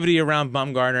negativity around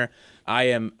Bumgarner. I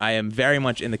am very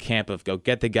much in the camp of go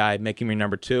get the guy, make him your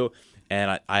number 2.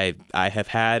 And I have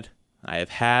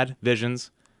had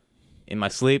visions in my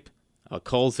sleep of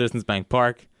cold Citizens Bank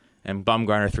Park and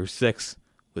Bumgarner through 6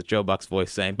 with Joe Buck's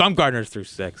voice saying Bumgarner's through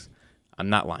 6. I'm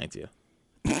not lying to you.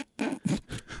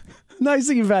 Nice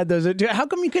that you've had those. How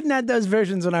come you couldn't have those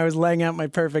visions when I was laying out my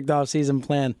perfect offseason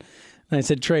plan? And I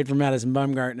said trade for Madison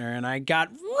Bumgarner, and I got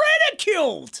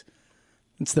ridiculed.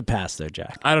 It's the past, though,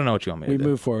 Jack. I don't know what you want me to do. We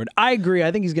move forward. I agree.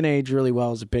 I think he's going to age really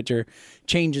well as a pitcher,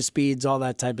 change his speeds, all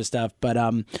that type of stuff. But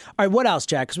all right, what else,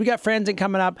 Jack? Because we got Frandsen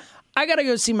coming up. I got to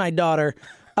go see my daughter.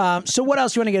 So what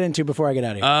else do you want to get into before I get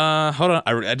out of here? Hold on.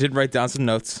 I did write down some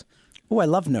notes. Oh, I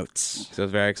love notes. So I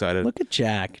was very excited. Look at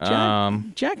Jack.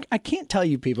 Jack, I can't tell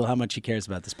you people how much he cares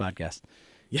about this podcast.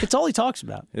 Yeah. It's all he talks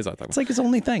about. It is all I talk about. It's like his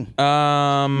only thing.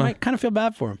 I kind of feel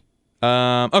bad for him.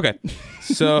 Okay.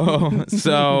 So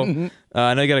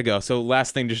I know you got to go. So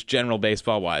last thing, just general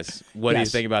baseball wise, what do you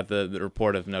think about the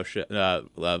report of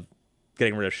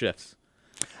getting rid of shifts?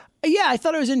 Yeah, I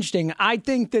thought it was interesting. I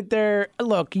think that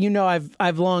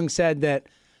I've long said that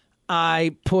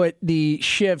I put the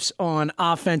shifts on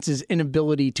offense's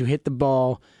inability to hit the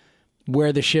ball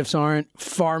where the shifts aren't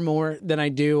far more than I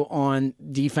do on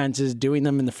defenses doing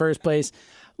them in the first place.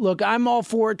 Look, I'm all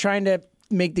for trying to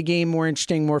make the game more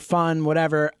interesting, more fun,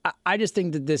 whatever. I just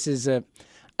think that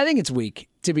I think it's weak,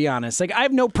 to be honest. Like, I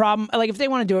have no problem. Like, if they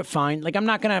want to do it, fine. Like, I'm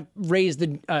not going to raise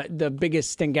the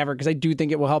biggest stink ever because I do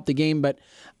think it will help the game, but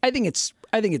I think it's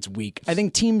I think it's weak. I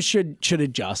think teams should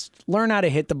adjust. Learn how to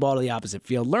hit the ball to the opposite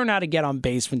field. Learn how to get on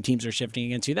base when teams are shifting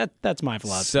against you. That's my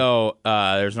philosophy. So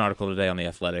there's an article today on The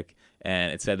Athletic,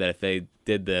 and it said that if they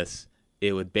did this,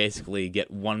 it would basically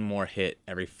get one more hit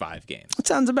every 5 games. That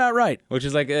sounds about right. Which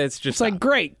is like, it's like,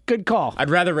 great, good call. I'd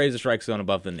rather raise the strike zone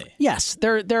above the knee. Yes,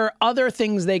 there are other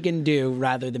things they can do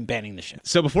rather than banning the shit.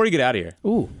 So before you get out of here,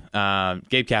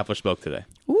 Gabe Kapler spoke today.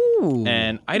 Ooh.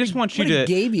 And I just want you to.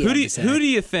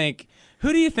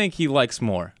 Who do you think he likes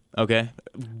more? Okay,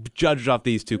 judged off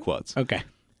these 2 quotes. Okay.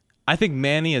 I think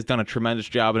Manny has done a tremendous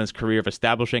job in his career of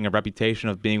establishing a reputation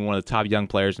of being one of the top young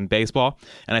players in baseball,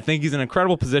 and I think he's in an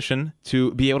incredible position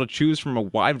to be able to choose from a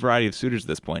wide variety of suitors at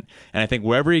this point. And I think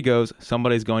wherever he goes,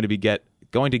 somebody's going to get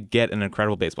an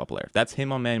incredible baseball player. That's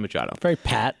him on Manny Machado. Very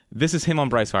pat. This is him on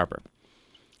Bryce Harper.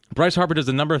 Bryce Harper does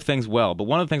a number of things well, but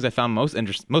one of the things I found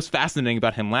most fascinating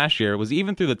about him last year was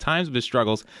even through the times of his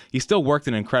struggles, he still worked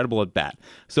an incredible at-bat.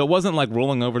 So it wasn't like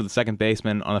rolling over to the second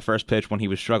baseman on the first pitch when he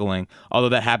was struggling, although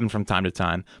that happened from time to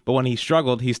time. But when he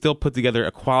struggled, he still put together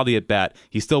a quality at-bat.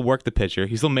 He still worked the pitcher.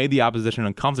 He still made the opposition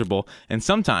uncomfortable, and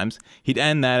sometimes he'd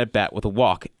end that at-bat with a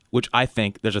walk, which I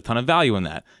think there's a ton of value in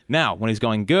that. Now, when he's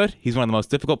going good, he's one of the most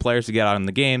difficult players to get out in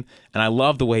the game, and I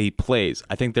love the way he plays.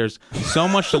 I think there's so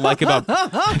much to like about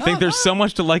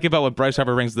what Bryce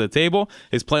Harper brings to the table,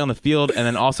 his play on the field, and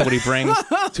then also what he brings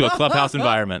to a clubhouse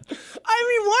environment.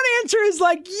 I mean, one answer is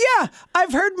like, yeah,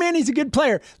 I've heard Manny's a good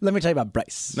player. Let me tell you about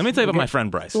Bryce. Let me tell you about my friend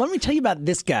Bryce. Let me tell you about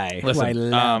this guy who I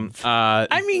love.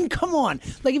 I mean, come on.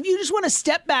 Like, if you just want to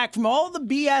step back from all the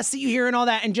BS that you hear and all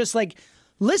that and just like,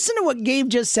 listen to what Gabe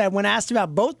just said when asked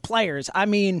about both players. I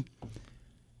mean,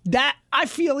 that I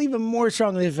feel even more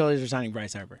strongly the Phillies are signing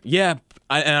Bryce Harper. Yeah,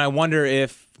 and I wonder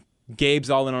if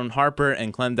Gabe's all in on Harper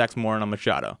and Clendek's more in on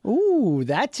Machado. Ooh,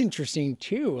 that's interesting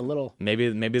too. A little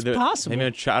maybe possible.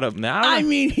 Maybe Machado. I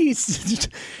mean, he's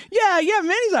yeah,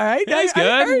 Manny's all right. Yeah, he's good.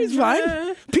 I heard he's fine.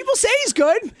 Yeah. People say he's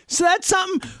good, so that's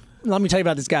something. Let me tell you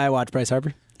about this guy I watched, Bryce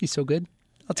Harper. He's so good.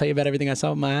 I'll tell you about everything I saw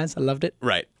with my eyes. I loved it.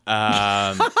 Right.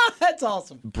 That's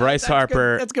awesome. Bryce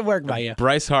Harper. That's good work by you.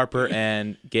 Bryce Harper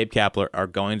and Gabe Kapler are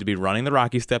going to be running the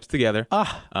Rocky Steps together.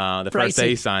 The first day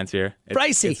he signs here.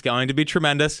 It's going to be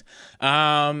tremendous.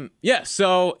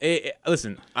 So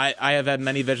listen, I have had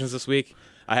many visions this week.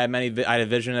 I had a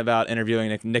vision about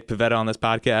interviewing Nick Pivetta on this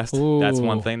podcast. Ooh. That's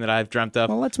one thing that I've dreamt of.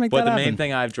 Well, let's make that happen. But the main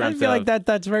thing I've dreamt of... I feel like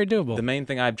that's very doable. The main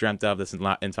thing I've dreamt of this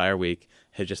entire week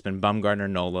has just been Bumgarner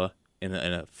Nola in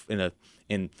a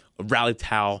rally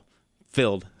towel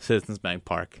filled Citizens Bank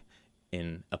Park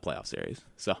in a playoff series.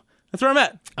 So that's where I'm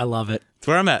at. I love it. That's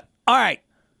where I'm at. All right.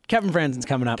 Kevin Frandsen's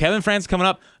coming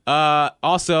up.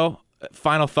 Also,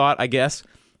 final thought, I guess.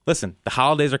 Listen, the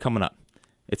holidays are coming up.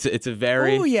 It's a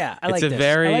very... Oh, yeah. I like this.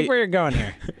 I like where you're going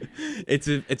here. It's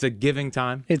a giving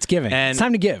time. It's giving. And it's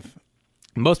time to give.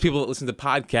 Most people that listen to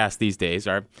podcasts these days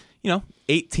are,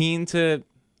 18 to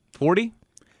 40.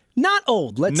 Not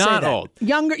old, let's say that. Not old.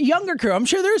 Younger crew. I'm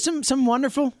sure there's some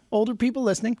wonderful older people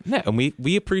listening. Yeah, and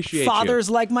we appreciate fathers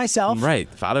like myself.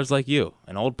 Right, fathers like you,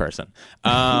 an old person.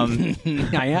 I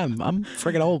am. I'm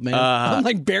freaking old, man. I'm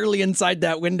like barely inside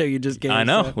that window you just gave. I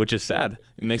know, which is sad.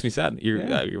 It makes me sad.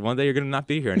 You're one day you're going to not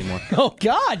be here anymore. Oh,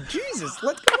 God, Jesus.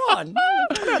 Let's go on.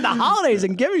 We're talking about the holidays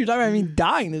and giving. You're talking about me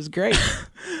dying. This is great.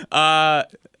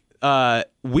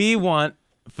 We want,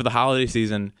 for the holiday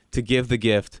season, to give the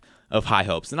gift of high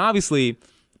hopes. And obviously,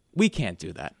 we can't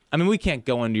do that. I mean, we can't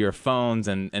go into your phones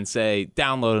and say,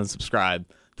 download and subscribe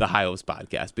to the High Hopes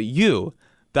podcast. But you,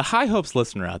 the High Hopes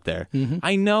listener out there,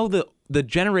 I know that the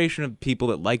generation of people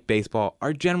that like baseball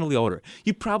are generally older.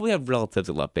 You probably have relatives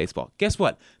that love baseball. Guess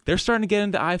what? They're starting to get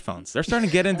into iPhones. They're starting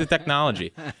to get into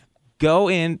technology. Go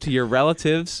into your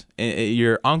relatives,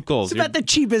 your uncles. It's about the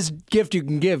cheapest gift you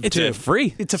can give, It's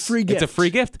free. It's a free gift. It's a free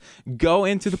gift. Go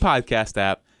into the podcast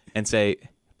app and say,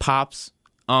 Pops,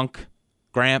 Unc,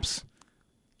 Gramps,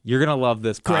 you're going to love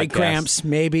this podcast. Great Gramps,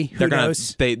 maybe. Who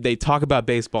knows? They talk about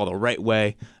baseball the right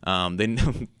way. They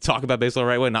talk about baseball the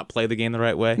right way, not play the game the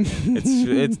right way.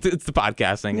 It's the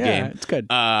podcasting game. Yeah, it's good.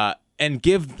 And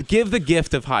give the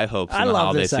gift of high hopes in the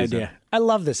holiday season. Idea. I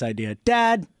love this idea.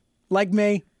 Dad, like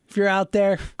me, if you're out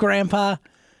there, Grandpa,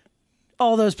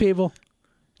 all those people,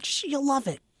 you'll love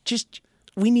it.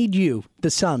 We need you,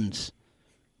 the sons.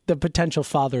 The potential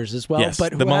fathers as well, yes,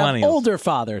 but who the have millennials. Older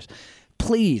fathers.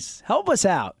 Please help us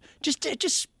out.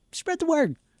 Just spread the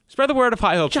word. Spread the word of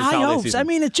High Hopes. High Hopes. Season. I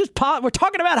mean, it's just we're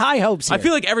talking about High Hopes here. I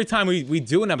feel like every time we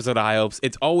do an episode of High Hopes,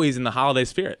 it's always in the holiday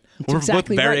spirit. We're both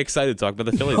very excited to talk about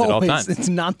the Phillies at all times. It's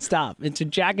nonstop.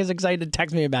 Jack is excited to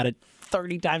text me about it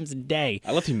 30 times a day.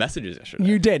 I left you messages yesterday.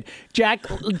 You did.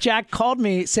 Jack called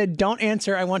me, said, don't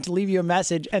answer. I want to leave you a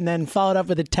message, and then followed up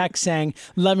with a text saying,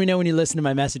 let me know when you listen to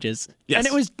my messages. Yes. And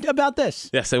it was about this.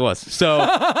 Yes, it was.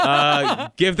 So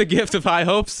give the gift of high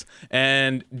hopes.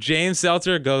 And James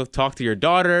Seltzer, go talk to your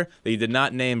daughter that you did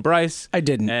not name Bryce. I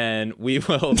didn't. And we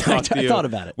will talk to you. I thought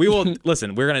about it. We will,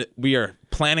 listen, we are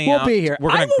planning We'll out. be here.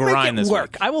 We're going to grind make it this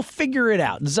work. week. I will figure it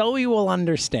out. Zoe will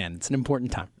understand. It's an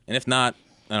important time. And if not,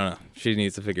 I don't know. She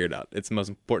needs to figure it out. It's the most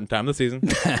important time of the season.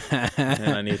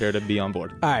 And I need her to be on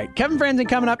board. All right. Kevin Frandsen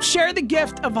coming up. Share the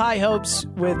gift of high hopes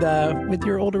with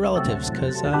your older relatives,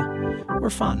 because we're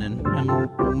fun and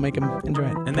we'll make them enjoy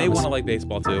it. And they want to like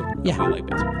baseball too. Yeah. We like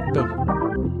baseball.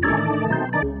 Boom.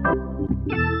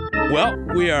 Well,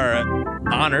 we are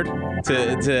honored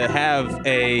to have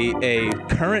a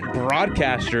current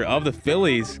broadcaster of the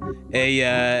Phillies,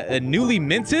 a newly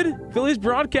minted Phillies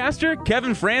broadcaster,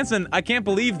 Kevin Frandsen. I can't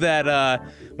believe that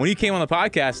when you came on the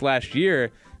podcast last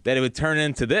year that it would turn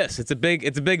into this. It's a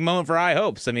big moment for High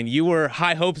Hopes. I mean, you were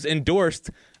High Hopes endorsed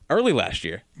early last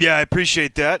year. Yeah, I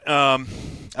appreciate that. I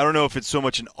don't know if it's so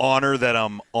much an honor that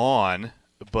I'm on,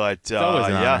 but It's always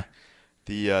an honor.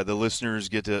 The listeners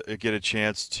get a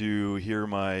chance to hear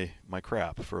my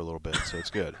crap for a little bit, so it's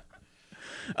good.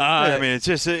 I mean, it's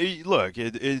just look,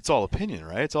 it's all opinion,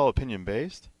 right? It's all opinion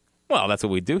based. Well, that's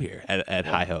what we do here at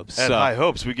High Hopes. At High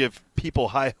Hopes, we give people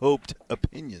high hoped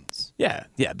opinions. Yeah,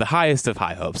 the highest of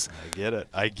high hopes.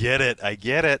 I get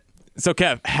it. So,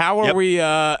 Kev, how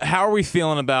are we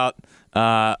feeling about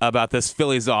this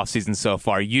Phillies offseason so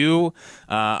far?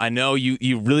 I know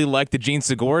you really like the Gene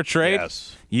Segura trade.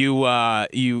 Yes. You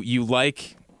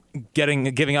like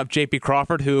giving up J.P.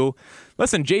 Crawford, who,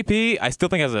 listen, J.P. I still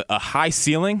think has a high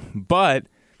ceiling, but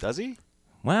Does he?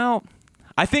 Well,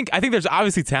 I think there's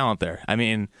obviously talent there. I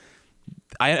mean,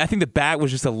 I think the bat was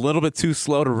just a little bit too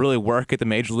slow to really work at the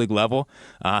major league level.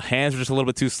 Hands were just a little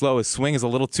bit too slow. His swing is a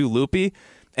little too loopy.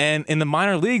 And in the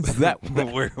minor leagues,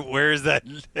 where is that?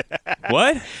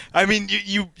 What? I mean,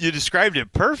 you described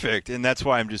it perfect, and that's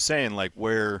why I'm just saying, like,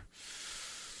 where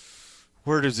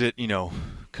does it,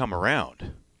 come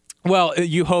around? Well,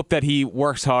 you hope that he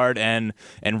works hard and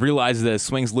realizes that his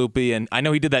swing's loopy. And I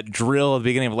know he did that drill at the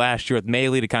beginning of last year with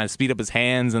Maley to kind of speed up his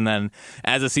hands. And then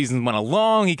as the season went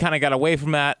along, he kind of got away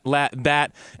from that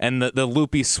and the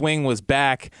loopy swing was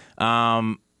back.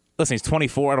 Listen, he's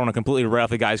 24. I don't want to completely write off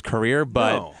the guy's career,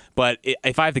 but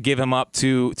if I have to give him up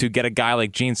to get a guy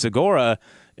like Gene Segura,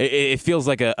 it feels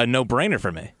like a no-brainer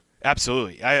for me.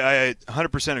 Absolutely. I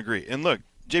 100% agree. And look,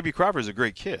 J.B. Crawford is a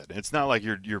great kid. It's not like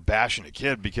you're bashing a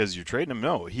kid because you're trading him.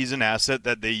 No, he's an asset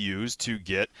that they use to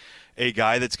get a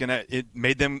guy that's it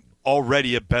made them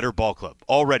already a better ball club.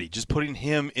 Already. Just putting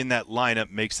him in that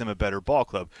lineup makes them a better ball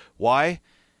club. Why?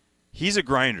 He's a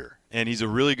grinder, and he's a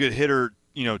really good hitter,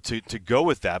 to go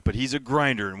with that, but he's a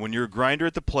grinder. And when you're a grinder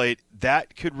at the plate,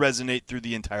 that could resonate through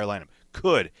the entire lineup.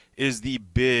 Could is the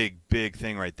big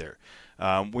thing right there.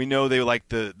 We know they like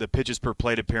the pitches per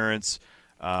plate appearance.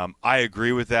 I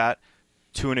agree with that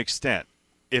to an extent.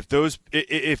 If those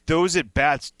at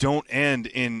bats don't end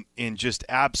in just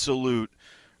absolute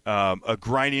a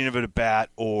grinding of a bat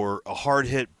or a hard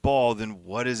hit ball, then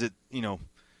what is it?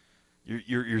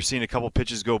 You're seeing a couple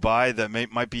pitches go by that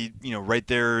might be right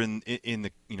there in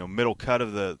the middle cut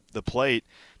of the plate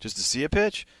just to see a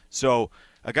pitch. So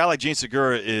a guy like Gene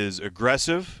Segura is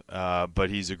aggressive, but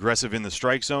he's aggressive in the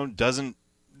strike zone.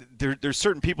 There's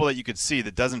certain people that you could see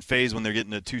that doesn't phase when they're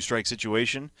getting a 2-strike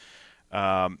situation,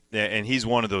 and he's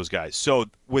one of those guys. So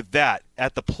with that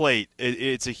at the plate,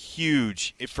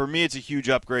 for me it's a huge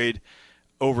upgrade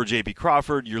over J.P.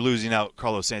 Crawford. You're losing out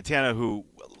Carlos Santana, who,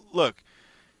 look,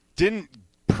 didn't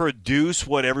produce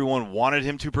what everyone wanted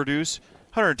him to produce.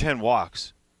 110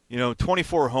 walks,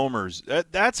 24 homers.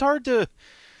 That's going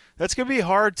to be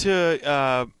hard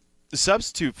to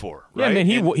substitute for, right? Yeah, I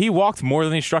mean, he walked more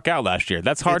than he struck out last year.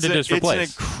 That's hard to just replace.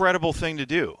 It's an incredible thing to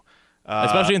do.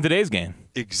 Especially in today's game.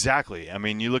 Exactly. I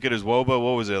mean, you look at his WOBA,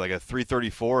 what was it, like a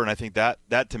 334, and I think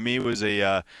that to me was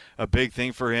a big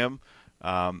thing for him.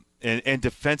 And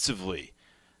defensively,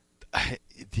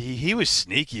 he was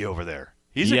sneaky over there.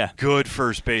 He's a good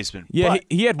first baseman. Yeah, but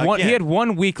he had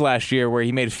 1 week last year where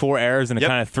he made 4 errors and it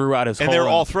kind of threw out his whole. And they're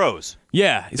all throws.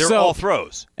 Yeah, they're all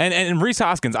throws. And Rhys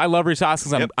Hoskins, I love Rhys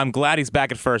Hoskins. I'm glad he's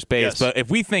back at first base. Yes. But if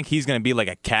we think he's going to be like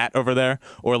a cat over there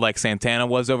or like Santana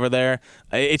was over there,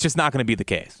 it's just not going to be the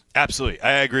case. Absolutely,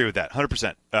 I agree with that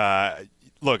 100%.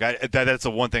 Look, that's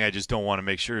the one thing I just don't want to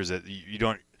make sure is that you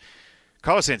don't.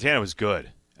 Carlos Santana was good.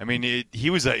 I mean, he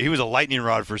was a lightning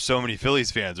rod for so many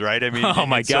Phillies fans, right? I mean, oh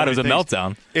my God, it was a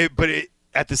meltdown.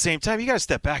 at the same time, you got to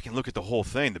step back and look at the whole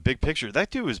thing, the big picture. That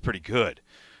dude was pretty good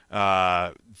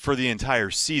for the entire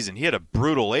season. He had a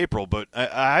brutal April, but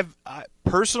I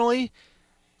personally,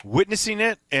 witnessing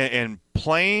it and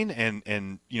playing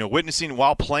and witnessing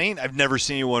while playing, I've never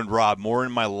seen anyone rob more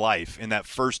in my life in that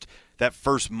first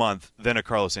month than a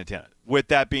Carlos Santana. With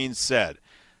that being said,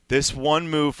 this one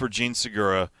move for Gene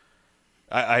Segura,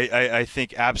 I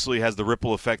think absolutely has the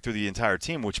ripple effect through the entire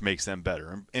team, which makes them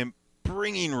better. And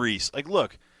bringing Reese, like,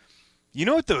 look, you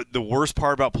know what the worst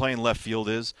part about playing left field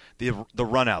is? The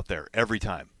run out there every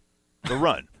time. The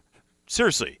run.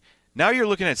 Seriously. Now you're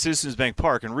looking at Citizens Bank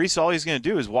Park, and Reese, all he's going to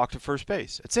do is walk to first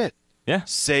base. That's it. Yeah.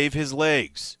 Save his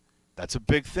legs. That's a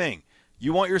big thing.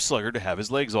 You want your slugger to have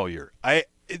his legs all year.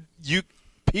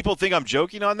 People think I'm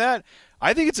joking on that.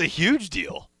 I think it's a huge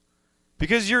deal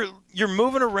because you're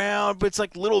moving around, but it's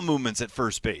like little movements at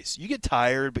first base. You get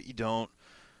tired, but you don't.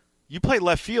 You play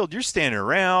left field, you're standing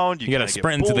around. You got to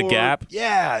sprint into the gap.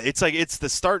 Yeah, it's the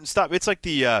start and stop. It's like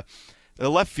the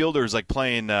left fielder is like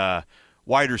playing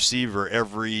wide receiver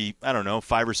every,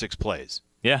 5 or 6 plays.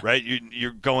 Yeah. Right?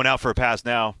 You're going out for a pass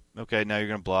now. Okay, now you're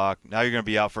going to block. Now you're going to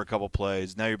be out for a couple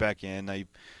plays. Now you're back in.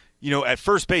 Now at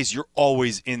first base, you're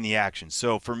always in the action.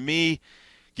 So for me,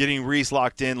 getting Reese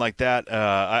locked in like that,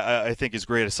 I think is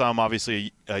great. I saw him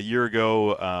obviously a year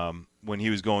ago when he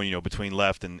was going, between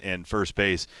left and first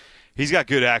base. He's got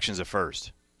good actions at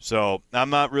first. So I'm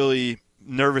not really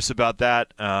nervous about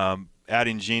that.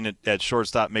 Adding Gene at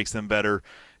shortstop makes them better.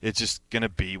 It's just going to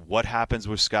be what happens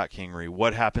with Scott Kingery,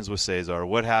 what happens with Cesar,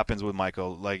 what happens with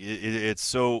Michael. Like it's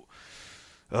so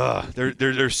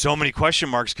there's so many question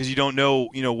marks because you don't know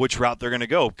which route they're going to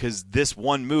go because this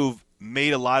one move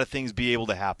made a lot of things be able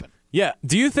to happen. Yeah.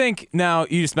 Do you think, now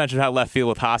you just mentioned how left field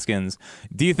with Hoskins,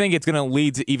 do you think it's going to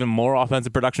lead to even more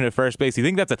offensive production at first base? Do you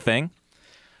think that's a thing?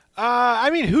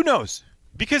 Who knows?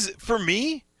 Because for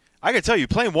me, I can tell you,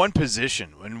 playing one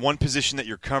position that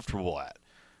you're comfortable at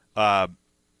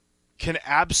can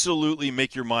absolutely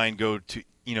make your mind go to,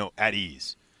 at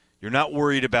ease. You're not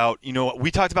worried about,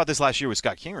 we talked about this last year with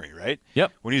Scott Kingery, right?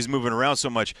 Yep. When he was moving around so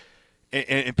much.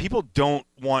 And people don't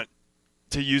want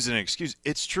to use an excuse.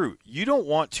 It's true. You don't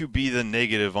want to be the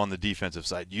negative on the defensive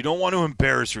side. You don't want to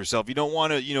embarrass yourself. You don't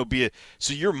want to,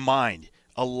 so your mind,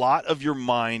 a lot of your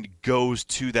mind goes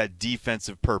to that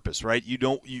defensive purpose, right?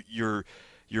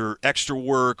 Your extra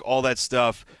work, all that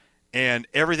stuff, and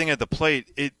everything at the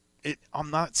plate, it I'm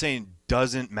not saying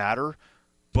doesn't matter,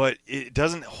 but it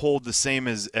doesn't hold the same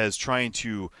as trying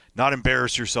to not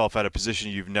embarrass yourself at a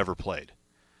position you've never played.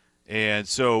 And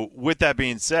so with that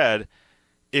being said,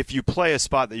 if you play a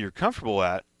spot that you're comfortable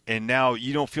at and now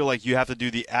you don't feel like you have to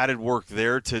do the added work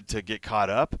there to get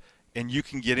caught up and you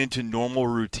can get into normal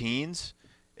routines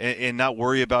and not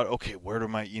worry about, okay, where do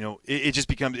my, it just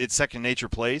becomes, it's second nature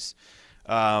place.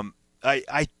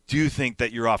 I do think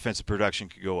that your offensive production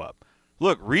could go up.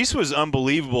 Look, Reese was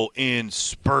unbelievable in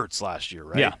spurts last year,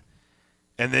 right? Yeah.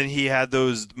 And then he had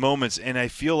those moments, and I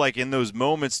feel like in those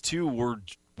moments too,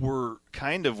 we're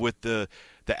kind of with the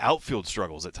outfield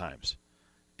struggles at times.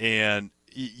 And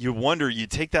you wonder, you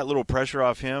take that little pressure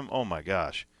off him, oh my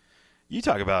gosh. You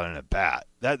talk about an at bat.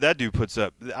 That dude puts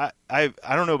up. I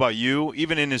don't know about you.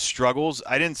 Even in his struggles,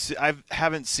 I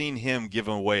haven't seen him give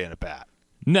away an at bat.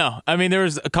 No, I mean there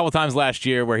was a couple times last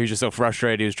year where he was just so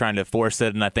frustrated he was trying to force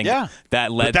it, and I think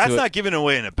that led. But that's to not giving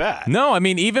away an at bat. No, I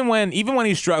mean even when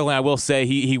he's struggling, I will say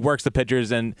he works the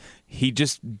pitchers and he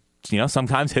just.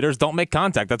 Sometimes hitters don't make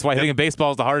contact. That's why hitting a baseball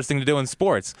is the hardest thing to do in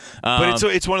sports. But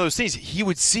it's one of those things. He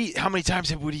would see, how many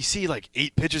times would he see like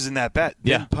 8 pitches in that bat,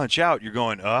 then punch out? You're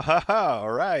going, all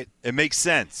right. It makes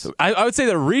sense. I would say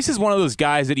that Reese is one of those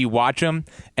guys that you watch him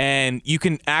and you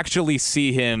can actually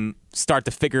see him start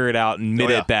to figure it out in mid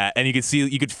at bat, and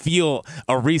you could feel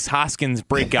a Reese Hoskins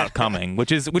breakout coming,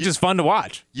 which is fun to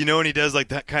watch. And he does like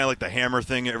that kind of like the hammer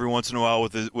thing every once in a while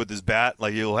with his bat,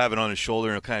 like he'll have it on his shoulder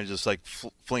and he'll kind of just like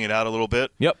fling it out a little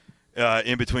bit. Yep.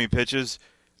 In between pitches,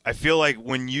 I feel like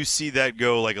when you see that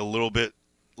go like a little bit,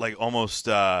 like almost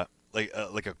like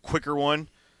a quicker one,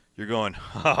 you're going,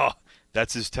 oh,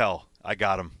 that's his tell. I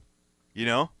got him.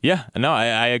 Yeah, no,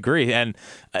 I agree. And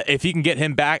if you can get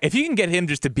him back, if you can get him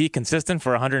just to be consistent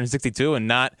for 162 and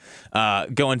not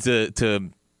go into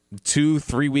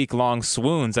 2-3 week long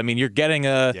swoons, I mean, you're getting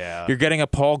a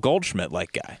Paul Goldschmidt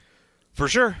like guy. For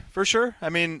sure. I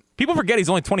mean, people forget he's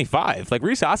only 25. Like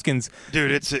Reese Hoskins,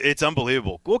 dude, it's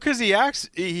unbelievable. Well, because he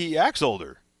acts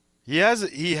older. He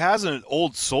has an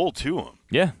old soul to him.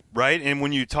 Yeah. Right. And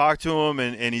when you talk to him,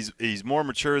 and he's more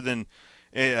mature than.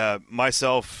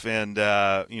 Myself and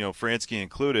Frandsen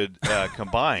included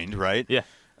combined, right? Yeah.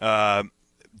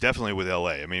 definitely with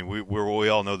LA. I mean, we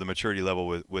all know the maturity level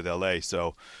with LA.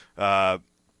 So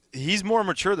he's more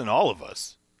mature than all of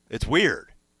us. It's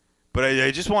weird, but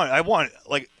I want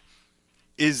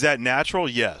is that natural?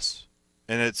 Yes.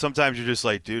 And sometimes you're just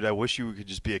like, dude, I wish you could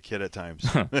just be a kid at times.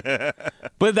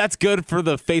 But that's good for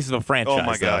the face of a franchise. Oh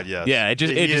my God, yes. Yeah,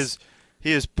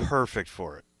 he is perfect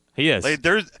for it. He is.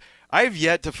 I've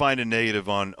yet to find a negative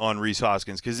on Rhys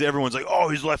Hoskins because everyone's like, oh,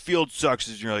 his left field sucks.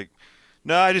 And you're like,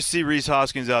 no, I just see Rhys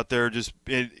Hoskins out there.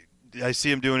 I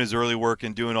see him doing his early work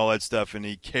and doing all that stuff, and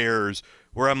he cares.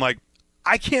 Where I'm like,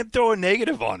 I can't throw a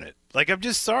negative on it. Like, I'm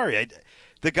just sorry.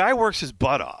 The guy works his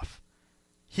butt off.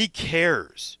 He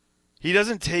cares. He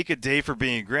doesn't take a day for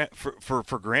being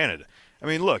for granted. I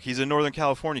mean, look, he's a Northern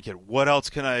California kid. What else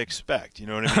can I expect? You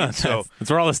know what I mean? So that's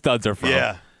where all the studs are from.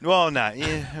 Yeah. Well, not.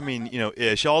 Yeah, I mean,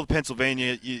 ish. All the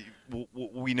Pennsylvania,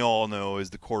 we all know is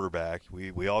the quarterback.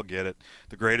 We all get it.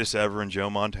 The greatest ever, and Joe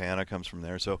Montana comes from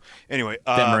there. So anyway,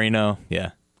 Dan Marino,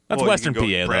 yeah, that's Western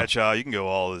PA. Bradshaw, you can go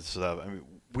all this stuff. I mean,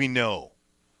 we know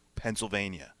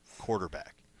Pennsylvania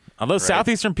quarterback. Although right?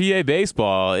 Southeastern PA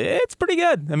baseball, it's pretty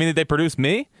good. I mean, they produced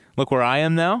me. Look where I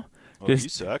am now. Oh, you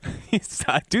suck.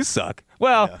 I do suck.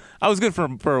 Well, yeah. I was good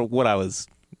for what I was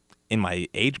in my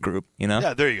age group,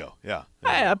 Yeah, there you go. Yeah.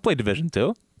 I played Division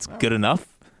II. It's good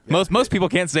enough. Yeah, most people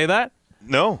can't say that.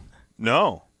 No.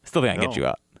 Still think I can get you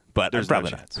out, but there's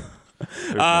probably no chance.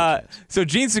 not. So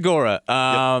Gene Segura,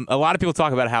 a lot of people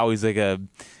talk about how he's like a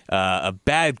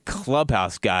bad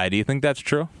clubhouse guy. Do you think that's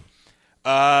true?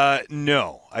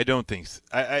 No, I don't think so.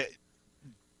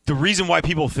 The reason why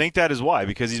people think that is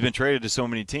because he's been traded to so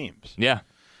many teams. Yeah.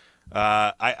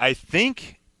 I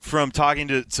think from talking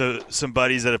to some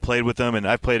buddies that have played with him, and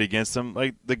I've played against him,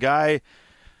 like the guy,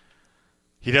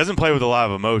 he doesn't play with a lot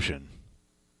of emotion.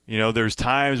 There's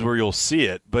times where you'll see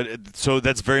it, so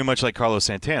that's very much like Carlos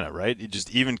Santana, right? It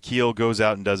just even keel, goes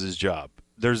out and does his job.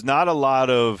 There's not a lot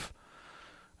of,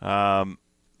 I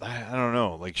don't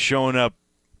know, like showing up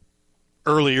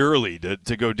early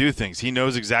to go do things. He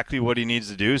knows exactly what he needs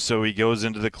to do, so he goes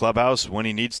into the clubhouse when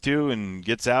he needs to and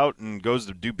gets out and goes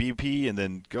to do BP and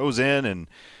then goes in, and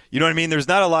you know what I mean? There's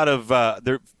not a lot of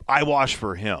eyewash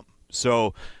for him.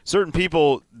 So certain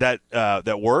people that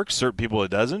works, certain people it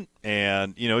doesn't,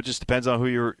 and it just depends on who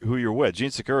you're with.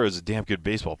 Gene Segura is a damn good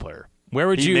baseball player.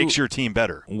 He makes your team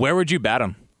better. Where would you bat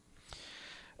him?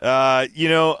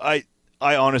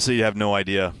 I honestly have no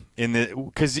idea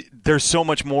because there's so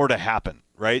much more to happen,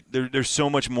 right? There's so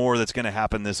much more that's going to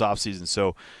happen this offseason.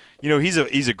 So, he's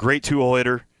a great 2-hole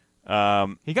hitter.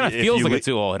 He kind of feels like a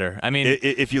 2-hole hitter. I mean,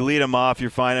 if you lead him off, you're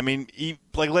fine. I mean,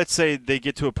 let's say they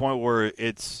get to a point where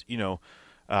it's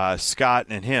Scott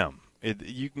and him.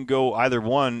 You can go either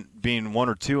one, being 1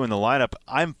 or 2 in the lineup.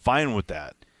 I'm fine with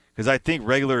that because I think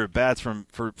regular at bats from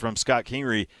Scott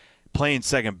Kingery playing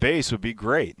second base would be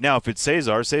great. Now, if it's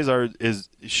Cesar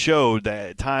showed that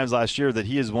at times last year that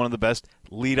he is one of the best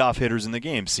leadoff hitters in the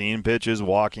game, seeing pitches,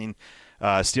 walking,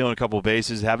 stealing a couple of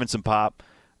bases, having some pop.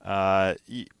 So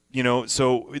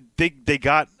they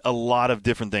got a lot of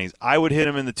different things. I would hit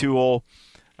him in the 2-hole.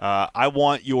 I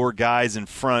want your guys in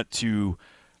front to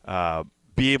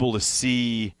be able to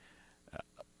see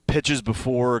pitches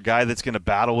before a guy that's going to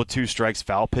battle with 2 strikes,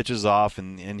 foul pitches off,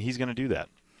 and he's going to do that.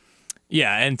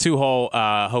 Yeah, and 2-hole,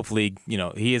 hopefully,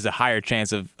 he has a higher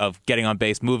chance of getting on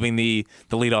base, moving the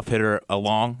leadoff hitter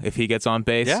along if he gets on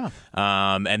base. Yeah.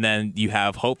 And then you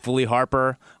have hopefully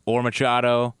Harper or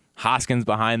Machado, Hoskins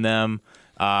behind them.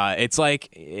 It's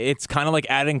kind of like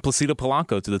adding Placido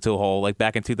Polanco to the 2-hole like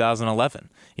back in 2011.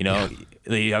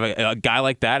 You have a guy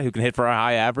like that who can hit for a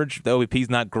high average. The OBP's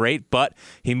not great, but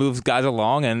he moves guys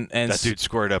along and that dude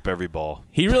squared up every ball.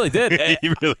 He really did.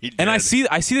 He really did. And I see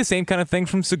the same kind of thing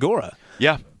from Segura.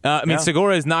 Yeah.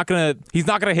 Segura is not gonna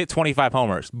hit 25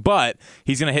 homers, but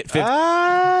he's gonna hit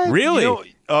 50. Really?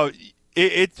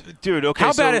 Dude. Okay.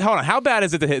 How bad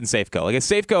is it to hit in Safeco? Like, is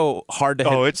Safeco hard to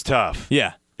hit? Oh, it's tough.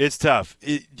 Yeah. It's tough.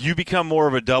 You become more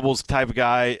of a doubles type of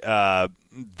guy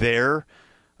there.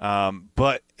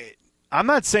 But I'm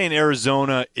not saying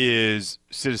Arizona is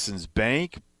Citizens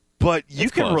Bank, but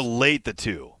you can relate the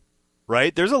two,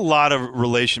 right? There's a lot of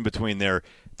relation between there.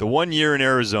 The 1 year in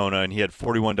Arizona, and he had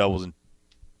 41 doubles and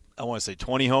I want to say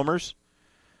 20 homers.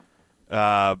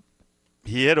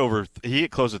 He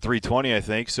hit close to 320, I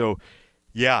think. So,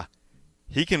 yeah,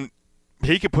 he could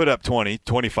put up 20,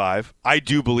 25. I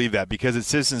do believe that because at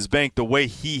Citizens Bank, the way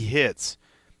he hits,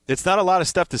 it's not a lot of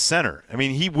stuff to center. I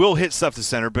mean, he will hit stuff to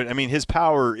center, but, I mean, his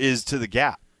power is to the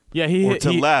gap. Yeah,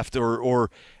 left, or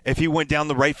if he went down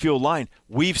the right field line.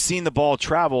 We've seen the ball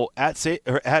travel at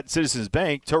Citizens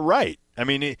Bank to right. I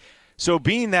mean, So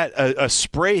being that a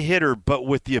spray hitter, but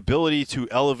with the ability to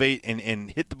elevate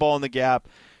and hit the ball in the gap,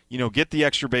 get the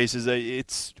extra bases,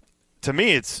 to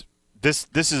me, this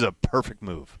is a perfect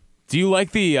move. Do you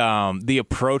like the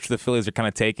approach the Phillies are kind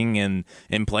of taking in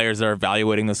players that are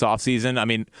evaluating this offseason? I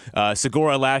mean,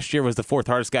 Segura last year was the fourth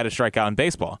hardest guy to strike out in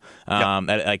baseball at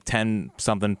like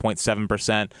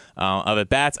 10-something.7% of at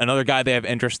bats. Another guy they have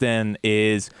interest in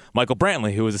is Michael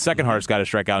Brantley, who was the second hardest guy to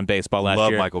strike out in baseball last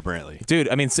year. Love Michael Brantley. Dude,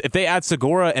 I mean, if they add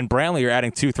Segura and Brantley, you're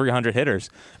adding 300 hitters.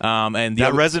 And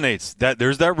that resonates.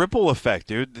 There's that ripple effect,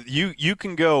 dude. You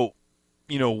can go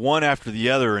one after the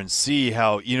other and see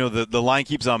how, the line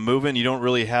keeps on moving. You don't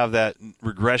really have that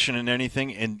regression in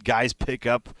anything, and guys pick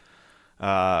up,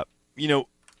 I'm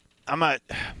not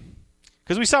 –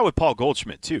 because we saw it with Paul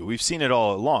Goldschmidt too. We've seen it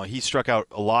all along. He struck out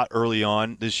a lot early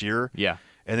on this year. Yeah.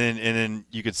 And then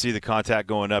you could see the contact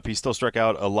going up. He still struck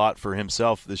out a lot for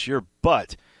himself this year,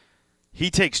 but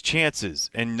he takes chances,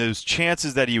 and those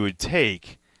chances that he would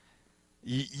take –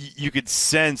 you could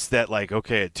sense that, like,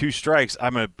 okay, at 2 strikes,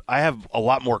 I have a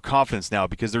lot more confidence now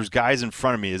because there's guys in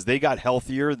front of me. As they got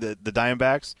healthier, the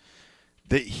Diamondbacks,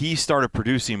 he started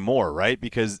producing more, right?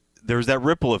 Because there was that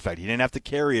ripple effect. He didn't have to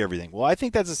carry everything. Well, I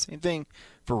think that's the same thing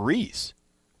for Rhys.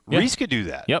 Yeah. Rhys could do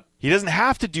that. Yep. He doesn't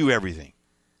have to do everything.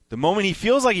 The moment he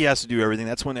feels like he has to do everything,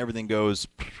 that's when everything goes.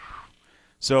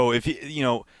 So if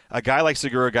a guy like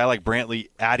Segura, a guy like Brantley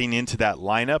adding into that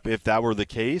lineup, if that were the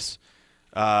case,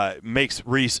 makes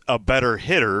Rhys a better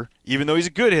hitter. Even though he's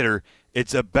a good hitter,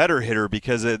 it's a better hitter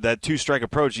because of that 2-strike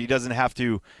approach. He doesn't have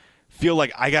to feel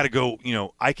like I got to go,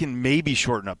 I can maybe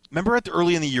shorten up. Remember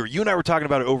early in the year, you and I were talking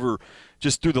about it over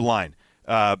just through the line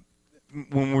when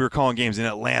we were calling games in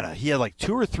Atlanta. He had like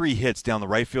 2 or 3 hits down the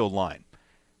right field line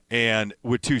and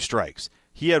with 2 strikes.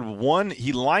 He had one,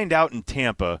 he lined out in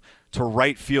Tampa to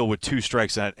right field with 2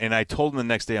 strikes. And I told him the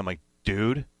next day, I'm like,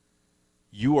 dude,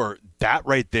 that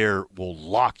right there will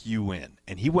lock you in.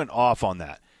 And he went off on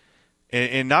that.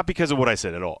 And not because of what I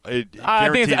said at all. I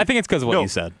think it's because of what you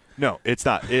said. No, it's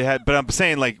not. But I'm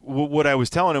saying, like, what I was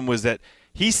telling him was that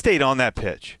he stayed on that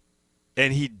pitch.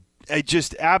 And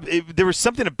there was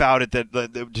something about it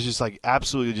that just like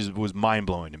absolutely just was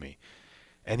mind-blowing to me.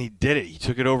 And he did it. He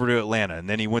took it over to Atlanta. And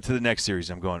then he went to the next series.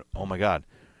 I'm going, oh, my God.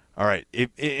 All right.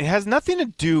 It has nothing to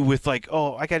do with, like,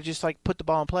 oh, I got to just, like, put the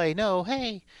ball in play. No,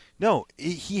 hey. No,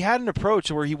 he had an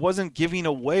approach where he wasn't giving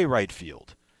away right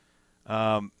field.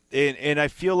 And I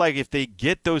feel like if they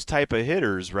get those type of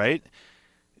hitters, right,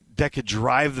 that could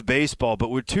drive the baseball, but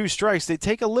with 2 strikes, they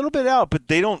take a little bit out, but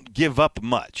they don't give up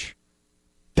much.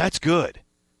 That's good.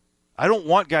 I don't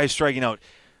want guys striking out.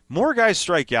 More guys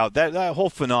strike out. That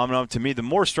whole phenomenon, to me, the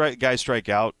more guys strike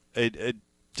out, it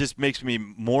just makes me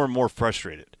more and more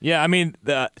frustrated. Yeah, I mean,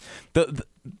 the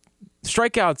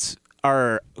strikeouts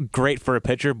are great for a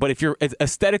pitcher, but if you're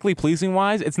aesthetically pleasing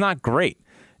wise, it's not great.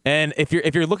 And if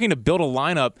you're looking to build a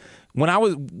lineup, when I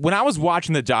was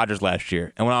watching the Dodgers last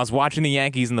year and when I was watching the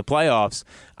Yankees in the playoffs,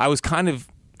 I was trying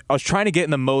to get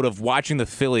in the mode of watching the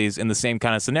Phillies in the same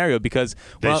kind of scenario because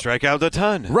they strike out a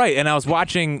ton. Right, and I was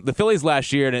watching the Phillies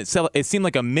last year, and it seemed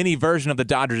like a mini version of the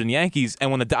Dodgers and Yankees. And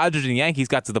when the Dodgers and Yankees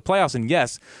got to the playoffs, and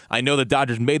yes, I know the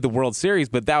Dodgers made the World Series,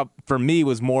 but that for me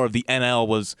was more of the NL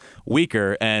was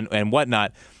weaker and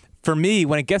whatnot. For me,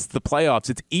 when it gets to the playoffs,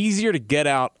 it's easier to get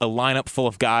out a lineup full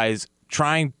of guys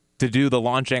trying to do the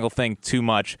launch angle thing too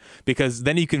much because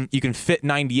then you can fit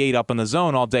 98 up in the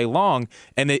zone all day long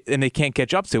and they can't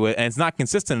catch up to it and it's not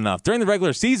consistent enough. During the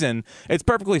regular season, it's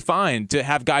perfectly fine to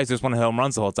have guys just want to hit home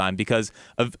runs the whole time because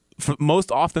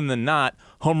most often than not,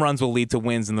 home runs will lead to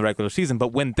wins in the regular season. But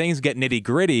when things get nitty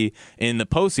gritty in the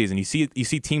postseason, you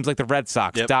see teams like the Red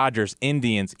Sox, yep, Dodgers,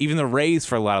 Indians, even the Rays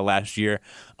for a lot of last year.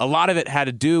 A lot of it had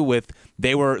to do with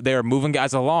they were moving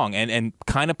guys along and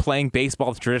kind of playing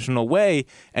baseball the traditional way.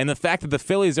 And the fact that the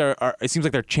Phillies are it seems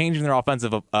like they're changing their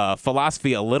offensive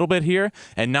philosophy a little bit here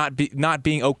and not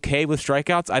being okay with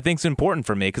strikeouts, I think is important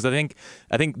for me because I think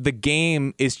the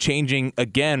game is changing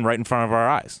again right in front of our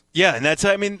eyes. Yeah,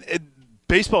 and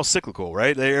baseball's cyclical,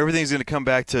 right? Everything's going to come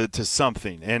back to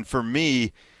something. And for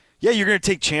me, yeah, you're going to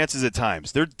take chances at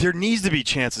times. There needs to be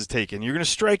chances taken. You're going to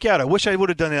strike out. I wish I would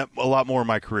have done that a lot more in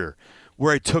my career,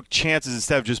 where I took chances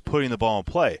instead of just putting the ball in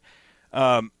play.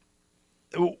 I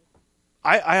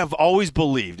have always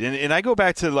believed, and I go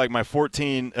back to like my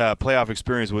 14 playoff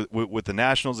experience with the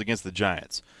Nationals against the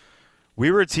Giants.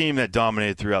 We were a team that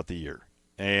dominated throughout the year,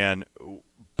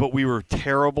 but we were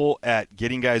terrible at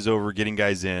getting guys over, getting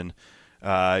guys in.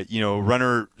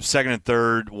 Runner second and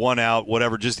third, 1 out,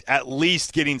 whatever, just at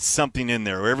least getting something in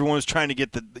there. Everyone was trying to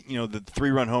get the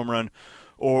 3-run home run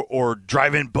or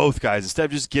drive in both guys instead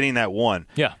of just getting that one.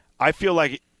 Yeah. I feel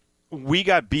like we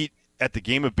got beat at the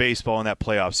game of baseball in that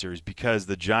playoff series because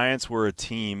the Giants were a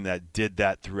team that did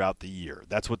that throughout the year.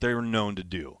 That's what they were known to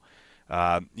do.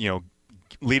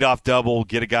 Lead off double,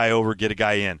 get a guy over, get a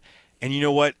guy in. And you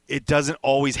know what? It doesn't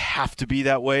always have to be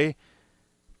that way.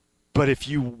 But if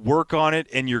you work on it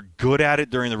and you're good at it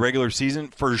during the regular season,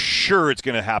 for sure it's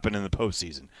going to happen in the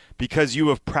postseason because you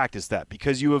have practiced that,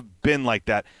 because you have been like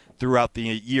that throughout the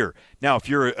year. Now, if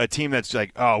you're a team that's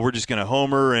like, oh, we're just going to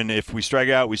homer, and if we strike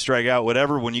out,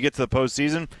 whatever, when you get to the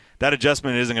postseason, that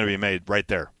adjustment isn't going to be made right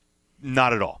there.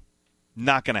 Not at all.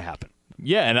 Not going to happen.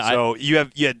 Yeah, and so you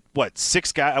had what,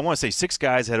 6 guys? I want to say 6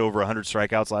 guys had over 100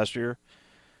 strikeouts last year.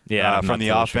 Yeah, from the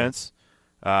offense.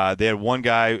 Sure. They had one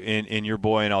guy in your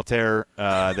boy in Altair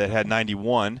that had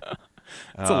 91.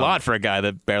 That's a lot for a guy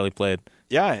that barely played.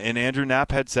 Yeah, and Andrew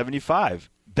Knapp had 75.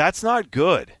 That's not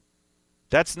good.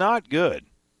 That's not good.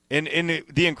 And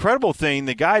the incredible thing,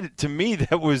 the guy to me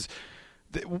that was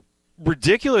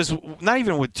ridiculous, not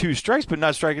even with 2 strikes but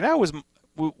not striking out,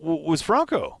 was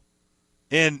Franco.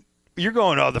 And you're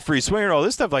going, oh, the free swinger, all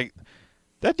this stuff. Like,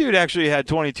 that dude actually had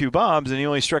 22 bombs, and he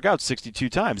only struck out 62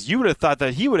 times. You would have thought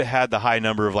that he would have had the high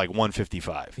number of like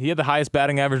 155. He had the highest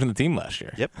batting average on the team last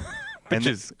year. Yep. Which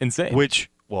is insane.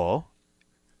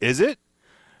 Is it?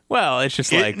 Well, it's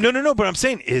just like... No, but I'm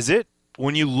saying, is it?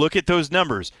 When you look at those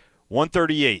numbers,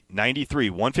 138, 93,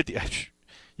 150...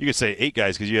 You could say 8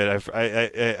 guys because you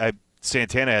had...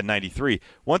 Santana had 93.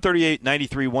 138,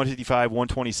 93, 155,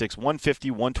 126,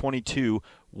 150, 122,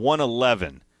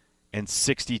 111, and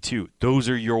 62. Those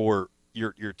are your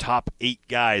top 8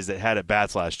 guys that had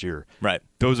at-bats last year. Right.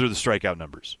 Those are the strikeout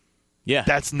numbers. Yeah.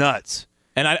 That's nuts.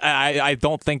 And I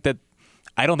don't think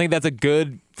that's a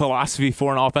good philosophy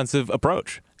for an offensive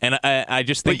approach. And I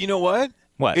just think... But you know what?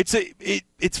 What?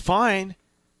 It's fine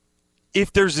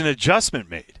if there's an adjustment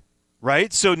made,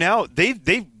 right? So now they've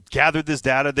gathered this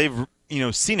data. They've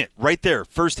seen it right there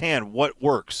firsthand what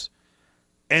works,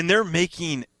 and they're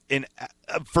making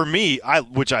for me,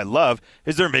 which I love,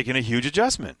 is they're making a huge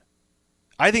adjustment.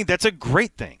 I think that's a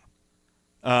great thing.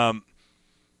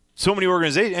 So many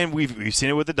organizations, and we've seen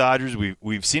it with the Dodgers,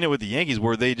 we've seen it with the Yankees,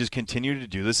 where they just continue to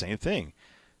do the same thing,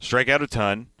 strike out a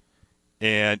ton,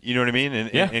 and you know what I mean,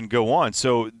 and go on.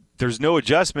 So there's no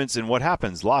adjustments, and what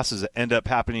happens? Losses end up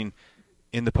happening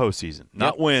in the postseason.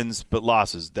 Not wins, but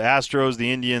losses. The Astros,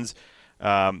 the Indians,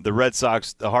 the Red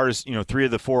Sox, the hardest, 3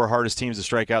 of the 4 hardest teams to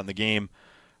strike out in the game.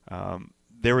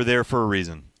 They were there for a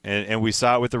reason. And we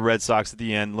saw it with the Red Sox at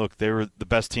the end. Look, they were the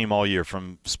best team all year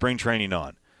from spring training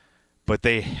on. But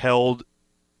they held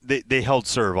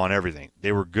serve on everything.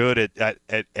 They were good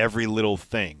at every little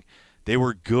thing. They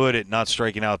were good at not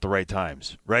striking out at the right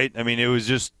times, right? I mean, it was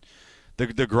just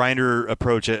the grinder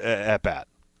approach at bat.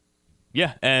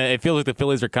 Yeah, and it feels like the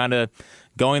Phillies are kind of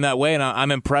going that way, and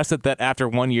I'm impressed that after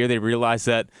 1 year they realized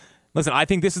that, listen, I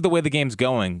think this is the way the game's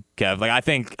going, Kev. Like I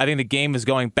think the game is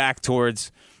going back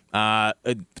towards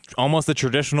almost the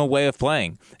traditional way of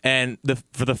playing, and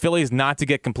for the Phillies not to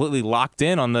get completely locked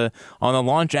in on the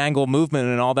launch angle movement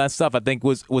and all that stuff, I think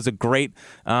was a great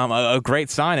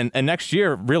sign. And next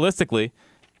year, realistically,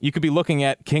 you could be looking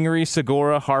at Kingery,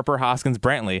 Segura, Harper, Hoskins,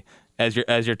 Brantley as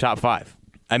your top 5.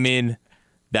 I mean.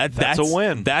 That's a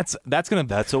win. That's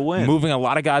a win. Moving a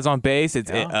lot of guys on base. It's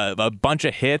a bunch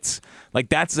of hits. Like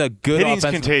that's a good. Hitting's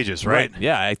contagious, right?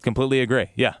 Yeah, I completely agree.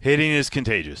 Yeah, hitting is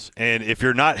contagious, and if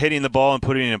you're not hitting the ball and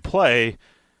putting it in play,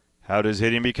 how does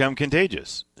hitting become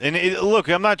contagious? And look,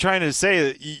 I'm not trying to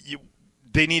say that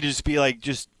they need to just be like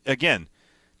again,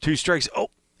 2 strikes. Oh,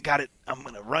 got it. I'm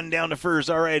gonna run down to first.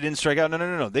 All right, I didn't strike out.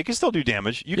 No. They can still do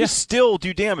damage. You can still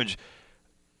do damage.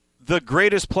 The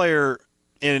greatest player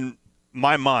in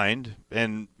my mind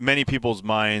and many people's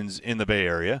minds in the Bay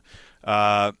Area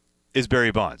is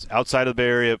Barry Bonds. Outside of the Bay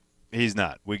Area, he's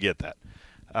not. We get that.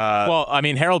 Well, I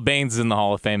mean, Harold Baines is in the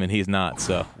Hall of Fame, and he's not.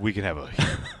 So we can have a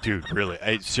dude.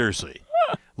 Really, seriously,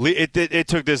 it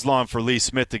took this long for Lee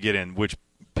Smith to get in, which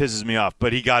pisses me off.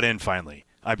 But he got in finally.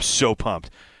 I'm so pumped.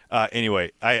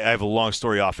 Anyway, I have a long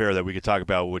story off air that we could talk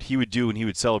about what he would do when he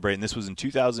would celebrate, and this was in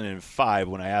 2005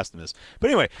 when I asked him this. But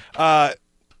anyway,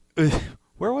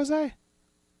 where was I?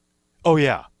 Oh,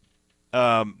 yeah.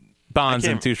 Bonds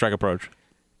and 2-strike approach.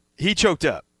 He choked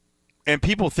up. And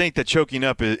people think that choking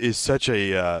up is such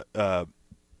a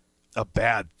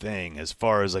bad thing as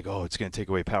far as like, oh, it's going to take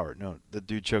away power. No, the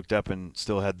dude choked up and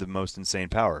still had the most insane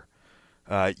power.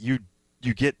 You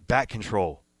get bat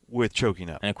control with choking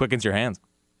up. And it quickens your hands.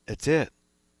 That's it.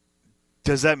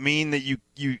 Does that mean that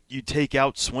you take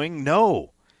out swing?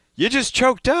 No. You just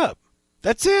choked up.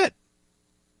 That's it.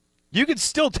 You could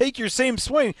still take your same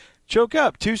swing. Choke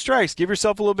up, 2 strikes, give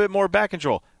yourself a little bit more back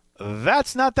control.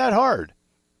 That's not that hard.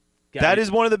 That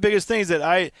is one of the biggest things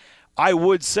that I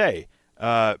would say.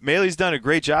 Mailey's done a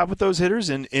great job with those hitters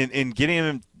in getting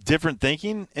them different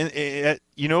thinking, and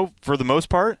for the most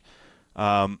part.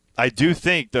 I do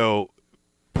think, though,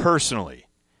 personally,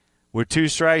 with 2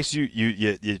 strikes,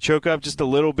 you choke up just a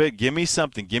little bit. Give me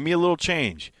something. Give me a little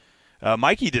change.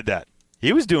 Mikey did that.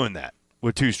 He was doing that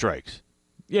with 2 strikes.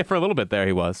 Yeah, for a little bit there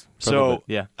he was.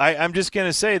 Yeah. I'm just going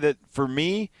to say that for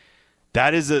me,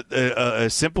 that is a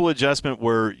simple adjustment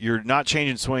where you're not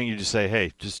changing swing. You just say,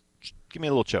 hey, just give me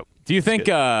a little choke. Do you think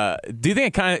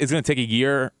it kind of is going to take a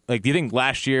year? Like, do you think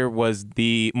last year was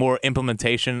the more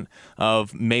implementation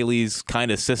of Mailey's kind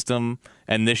of system,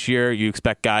 and this year you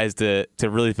expect guys to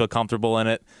really feel comfortable in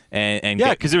it? And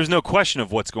because there's no question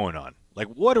of what's going on. Like,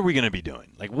 what are we going to be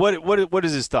doing? Like, what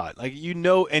is his thought? Like, you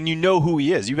know who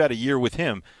he is. You've had a year with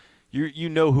him. You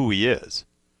know who he is.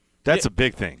 That's a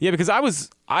big thing. Yeah, because I'm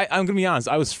going to be honest.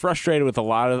 I was frustrated with a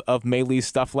lot of Mailey's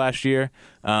stuff last year.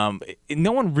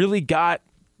 No one really got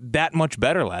that much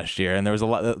better last year, and there was a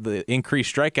lot of the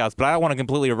increased strikeouts, but I don't want to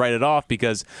completely write it off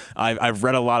because I've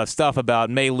read a lot of stuff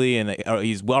about Mailey, and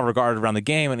he's well regarded around the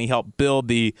game, and he helped build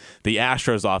the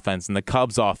Astros offense and the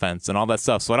Cubs offense and all that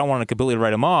stuff. So I don't want to completely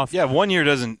write him off. Yeah, 1 year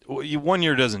doesn't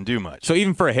do much. So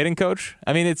even for a hitting coach,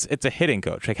 I mean, it's a hitting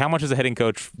coach. Like, how much does a hitting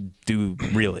coach do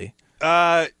really?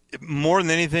 More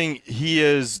than anything, he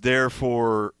is there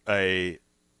for a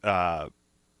vibe.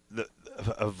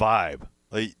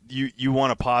 Like, you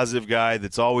want a positive guy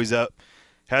that's always up,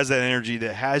 has that energy,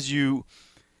 that has you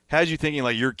thinking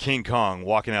like you're King Kong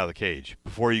walking out of the cage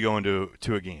before you go into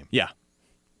a game. Yeah.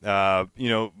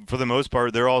 For the most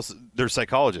part, they're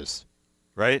psychologists,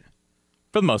 right?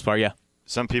 For the most part, yeah.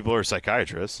 Some people are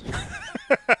psychiatrists.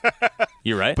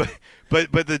 You're right. But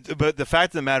the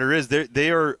fact of the matter is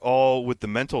they are all with the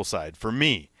mental side. For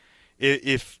me,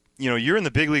 if you're in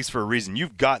the big leagues for a reason,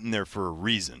 you've gotten there for a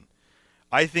reason.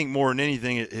 I think more than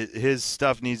anything, his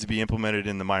stuff needs to be implemented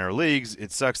in the minor leagues.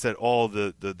 It sucks that all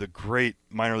the great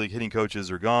minor league hitting coaches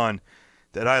are gone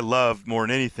that I love more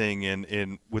than anything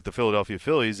in with the Philadelphia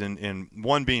Phillies, and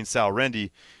one being Sal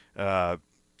Rendy,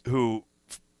 who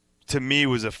to me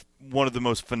was one of the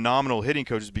most phenomenal hitting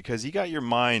coaches because he got your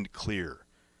mind clear.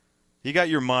 He got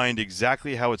your mind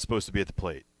exactly how it's supposed to be at the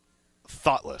plate.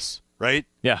 Thoughtless, right?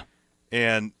 Yeah.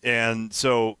 And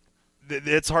so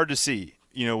it's hard to see.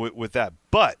 With that.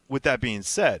 But with that being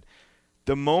said,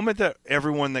 the moment that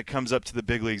everyone that comes up to the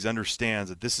big leagues understands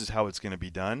that this is how it's going to be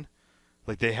done,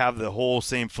 like they have the whole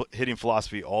same hitting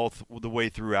philosophy all the way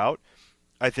throughout,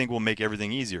 I think will make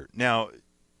everything easier. Now,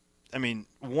 I mean,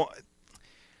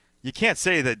 you can't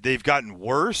say that they've gotten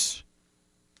worse,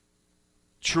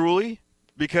 truly,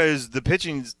 because the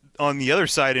pitching on the other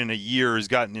side in a year has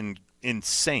gotten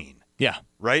insane. Yeah.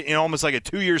 Right? In almost like a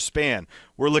 2-year span,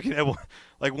 we're looking at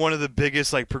like one of the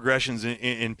biggest like progressions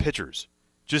in pitchers,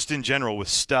 just in general, with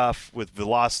stuff, with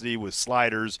velocity, with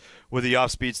sliders, with the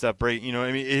off-speed stuff. Break,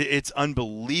 I mean, it's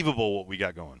unbelievable what we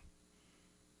got going.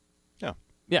 Yeah,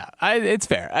 yeah, it's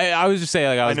fair. I was just saying,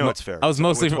 like, I know it's fair. I was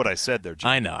mostly what I said there, Jim.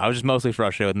 I know. I was just mostly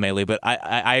frustrated with Mailey, but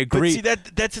I agree. But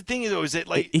see, that's the thing though, is that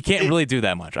like he can't really do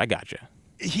that much. I got you.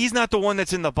 He's not the one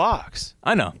that's in the box.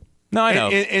 I know. No, I know.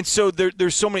 And so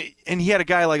there's so many, and he had a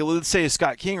guy like, let's say, a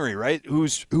Scott Kingery, right,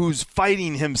 who's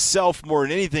fighting himself more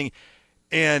than anything,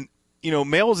 and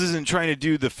Mails isn't trying to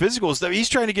do the physical stuff; he's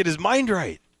trying to get his mind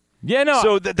right. Yeah, no.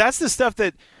 So that's the stuff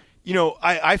that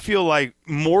I feel like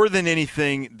more than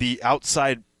anything the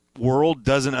outside world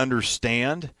doesn't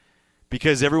understand,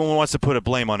 because everyone wants to put a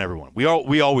blame on everyone.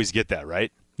 We always get that,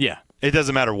 right? Yeah. It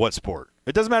doesn't matter what sport.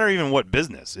 It doesn't matter even what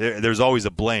business. There's always a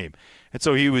blame. And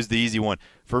so he was the easy one.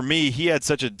 For me, he had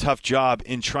such a tough job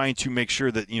in trying to make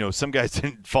sure that, some guys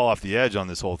didn't fall off the edge on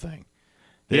this whole thing.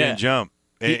 They didn't jump.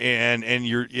 And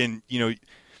you're in,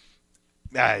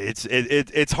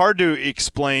 it's hard to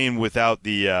explain without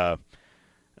the I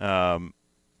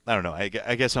don't know.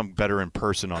 I guess I'm better in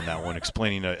person on that one,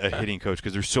 explaining a hitting coach,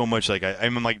 because there's so much, like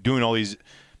I'm like doing all these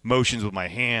motions with my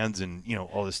hands and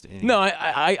all this. No,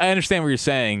 I understand what you're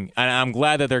saying, and I'm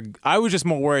glad that I was just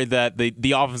more worried that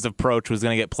the offensive approach was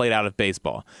going to get played out of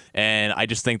baseball, and I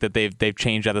just think that they've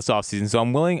changed that this offseason. So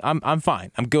I'm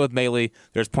fine. I'm good with Mailey.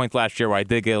 There's points last year where I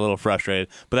did get a little frustrated,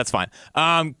 but that's fine.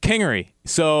 Kingery.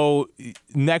 So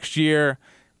next year,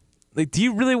 like, do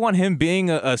you really want him being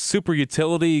a super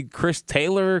utility Chris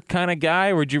Taylor kind of guy,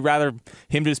 or would you rather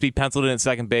him just be penciled in at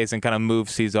second base and kind of move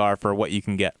Cesar for what you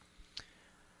can get?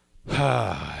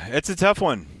 It's a tough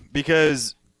one,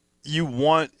 because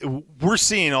we're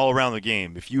seeing all around the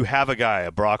game, if you have a guy,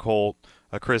 a Brock Holt,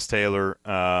 a Chris Taylor,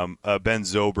 a Ben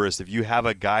Zobrist, if you have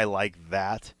a guy like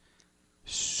that,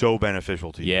 so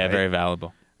beneficial to you. Yeah, right? very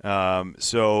valuable.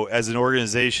 So as an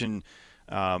organization,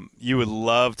 you would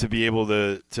love to be able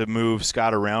to move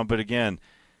Scott around. But again,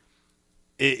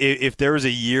 if there was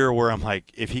a year where I'm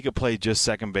like, if he could play just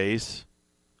second base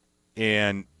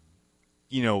and,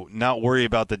 not worry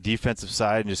about the defensive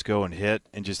side and just go and hit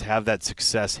and just have that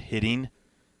success hitting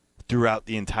throughout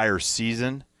the entire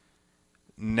season,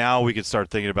 now we could start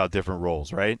thinking about different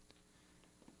roles, right?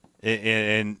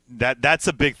 And that's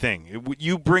a big thing.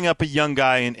 You bring up a young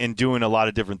guy and doing a lot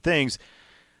of different things.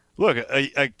 Look,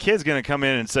 a kid's going to come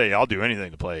in and say, I'll do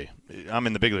anything to play. I'm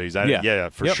in the big leagues.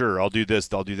 For sure. I'll do this.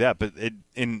 I'll do that. But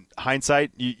in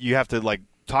hindsight, you have to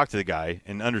talk to the guy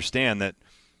and understand that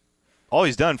all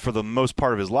he's done for the most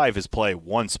part of his life is play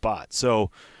one spot. So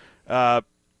I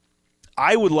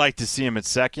would like to see him at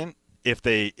second if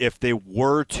they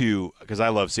were to, because I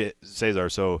love Cesar,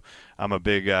 so I'm a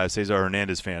big Cesar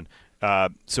Hernandez fan.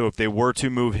 So if they were to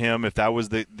move him, if that was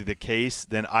the case,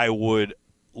 then I would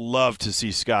love to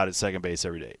see Scott at second base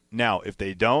every day. Now, if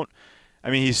they don't,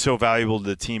 he's so valuable to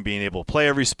the team being able to play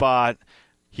every spot.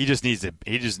 He just needs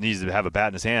to have a bat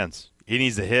in his hands. He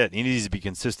needs to hit. He needs to be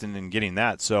consistent in getting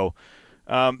that. So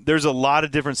there's a lot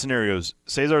of different scenarios.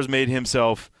 Cesar's made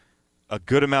himself a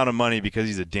good amount of money because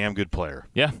he's a damn good player.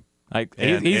 Yeah.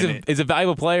 He's a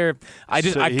valuable player.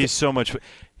 He's so much.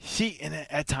 See, and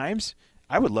at times,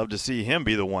 I would love to see him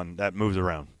be the one that moves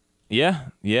around. Yeah.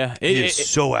 He is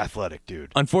so athletic,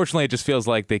 dude. Unfortunately, it just feels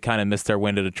like they kind of missed their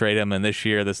window to trade him, and this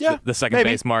year, the second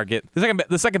base market,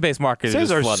 the second base market is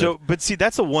just flooded. But see,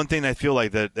 that's the one thing I feel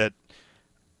like that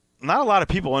not a lot of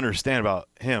people understand about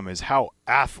him is how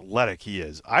athletic he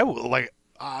is. I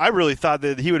really thought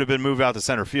that he would have been moved out to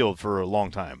center field for a long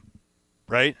time.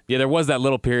 Right? Yeah, there was that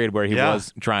little period where he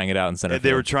was trying it out in center field.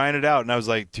 They were trying it out, and I was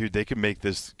like, dude, they could make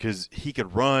this because he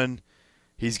could run.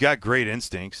 He's got great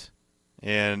instincts.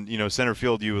 And, center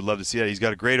field, you would love to see that. He's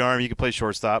got a great arm. He can play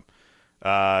shortstop.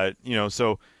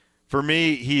 So for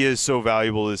me, he is so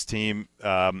valuable to this team.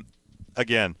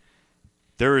 Again,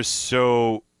 there was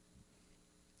a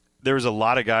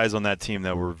lot of guys on that team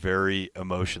that were very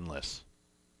emotionless,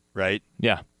 right?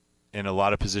 Yeah. And a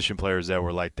lot of position players that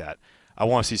were like that. I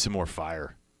want to see some more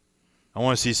fire. I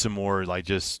want to see some more,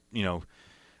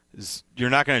 you're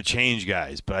not going to change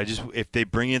guys, but if they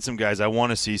bring in some guys, I want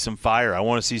to see some fire. I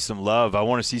want to see some love. I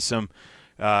want to see some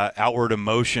outward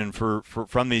emotion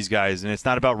from these guys. And it's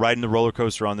not about riding the roller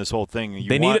coaster on this whole thing.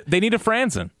 They need a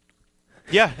Frandsen.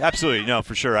 Yeah, absolutely. No,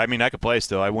 for sure. I could play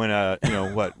still. I went,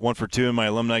 1 for 2 in my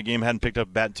alumni game. Hadn't picked up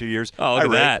a bat in 2 years. Oh, look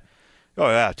at that. Oh,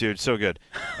 yeah, dude, so good.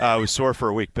 I was sore for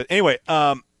a week. But anyway,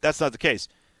 that's not the case.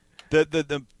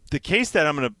 The case that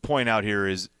I'm going to point out here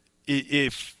is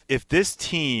if this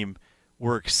team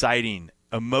were exciting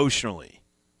emotionally,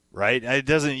 right?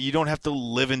 You don't have to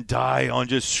live and die on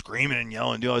just screaming and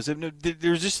yelling.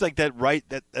 There's just like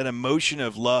that emotion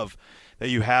of love that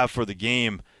you have for the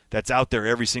game that's out there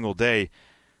every single day.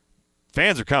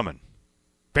 Fans are coming.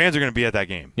 Fans are going to be at that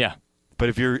game. Yeah. But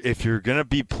if you're going to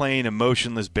be playing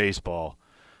emotionless baseball,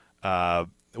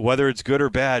 whether it's good or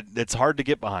bad, it's hard to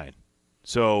get behind.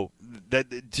 So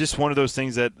that just one of those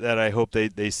things that I hope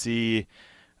they see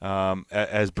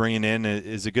as bringing in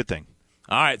is a good thing.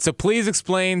 All right, so please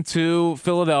explain to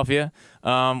Philadelphia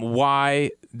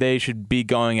why they should be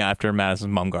going after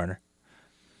Madison Bumgarner.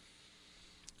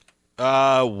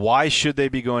 Why should they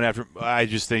be going after? I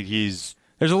just think There's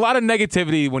a lot of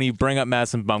negativity when you bring up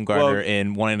Madison Bumgarner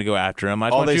and wanting to go after him.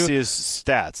 All they see is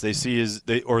stats. They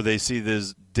see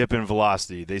this dip in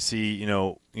velocity. They see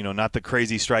not the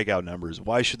crazy strikeout numbers.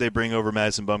 Why should they bring over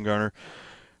Madison Bumgarner?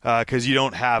 Because you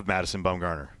don't have Madison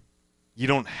Bumgarner. You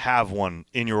don't have one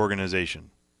in your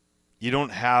organization. You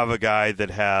don't have a guy that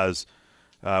has.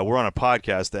 We're on a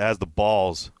podcast that has the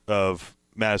balls of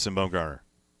Madison Bumgarner,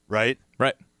 right?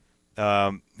 Right.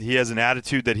 He has an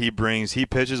attitude that he brings. He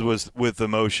pitches with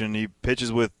emotion. He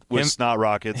pitches with snot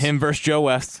rockets. Him versus Joe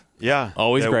West. Yeah.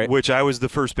 Always great. Which I was the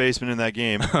first baseman in that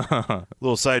game.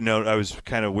 Little side note, I was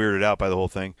kind of weirded out by the whole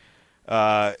thing.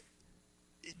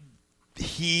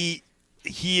 He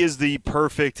is the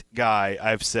perfect guy,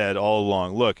 I've said all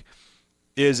along. Look,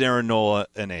 is Aaron Nola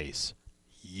an ace?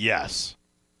 Yes.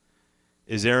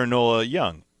 Is Aaron Nola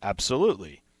young?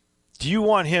 Absolutely. Do you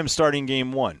want him starting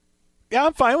game 1? Yeah,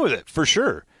 I'm fine with it, for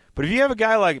sure. But if you have a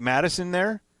guy like Madison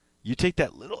there, you take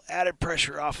that little added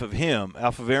pressure off of him,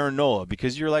 off of Aaron Nola,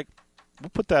 because you're like, we'll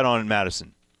put that on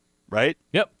Madison, right?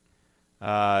 Yep.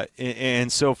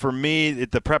 And so for me,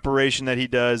 the preparation that he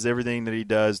does, everything that he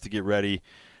does to get ready,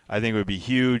 I think would be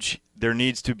huge. There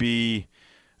needs to be,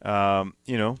 a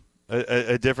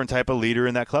different type of leader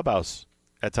in that clubhouse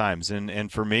at times. And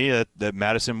for me, that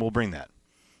Madison will bring that.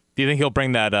 Do you think he'll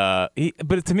bring that?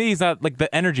 But to me, he's not like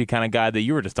the energy kind of guy that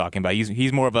you were just talking about.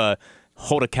 He's more of a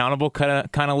hold accountable kind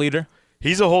of leader.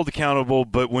 He's a hold accountable,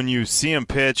 but when you see him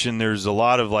pitch and there's a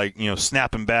lot of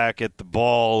snapping back at the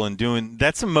ball and doing,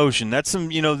 that's emotion. That's some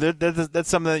that's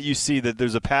something that you see, that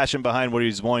there's a passion behind what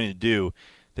he's wanting to do,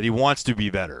 that he wants to be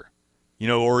better,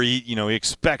 or he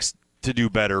expects to do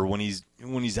better when he's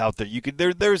out there. You could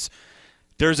there's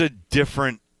a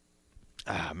different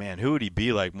man. Who would he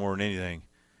be like more than anything?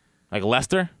 Like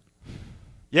Lester?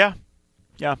 Yeah.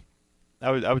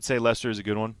 I would say Lester is a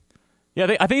good one. Yeah,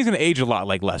 I think he's going to age a lot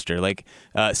like Lester. Like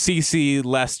CeCe,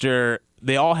 Lester,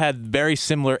 they all had very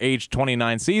similar age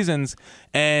 29 seasons.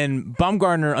 And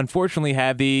Bumgarner, unfortunately,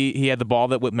 had the ball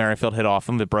that Whit Merrifield hit off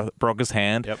him that broke his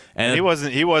hand. Yep. And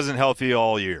he wasn't healthy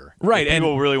all year. Right. And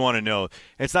people really want to know.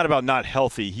 It's not about not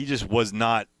healthy. He just was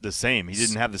not the same. He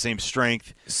didn't have the same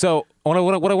strength. So what I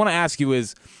want to ask you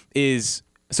is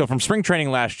so from spring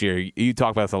training last year, you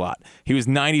talk about this a lot. He was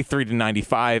 93 to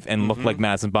 95 and looked like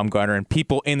Madison Bumgarner, and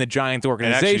people in the Giants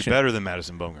organization, and actually better than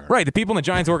Madison Bumgarner. Right, the people in the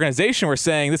Giants organization were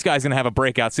saying this guy's going to have a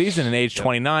breakout season at age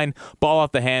 29. Ball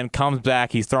off the hand, comes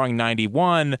back, he's throwing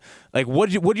 91. Like,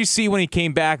 what'd you see when he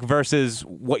came back versus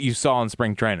what you saw in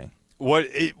spring training?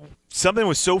 Something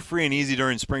was so free and easy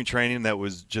during spring training that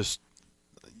was just,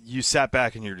 you sat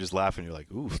back and you're just laughing. You're like,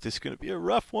 ooh, this is going to be a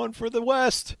rough one for the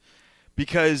West,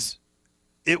 because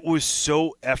it was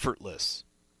so effortless.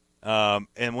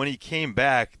 And when he came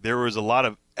back, there was a lot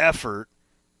of effort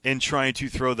in trying to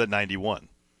throw the 91,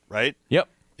 right? Yep.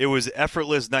 It was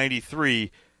effortless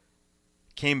 93,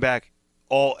 came back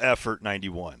all effort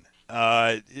 91.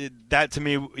 That to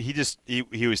me,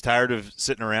 he was tired of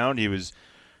sitting around. He was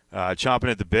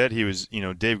chomping at the bit. He was,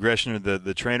 Dave Greshner,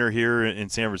 the trainer here in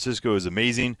San Francisco, is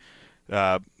amazing.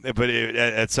 But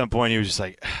at some point he was just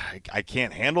like, I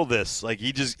can't handle this. Like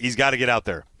he's got to get out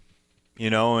there,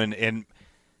 and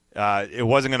it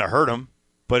wasn't going to hurt him,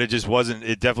 but it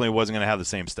definitely wasn't going to have the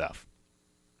same stuff.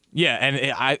 Yeah.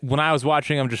 And when I was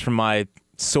watching him, just from my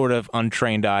sort of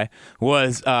untrained eye,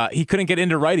 was he couldn't get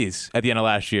into righties at the end of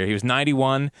last year. He was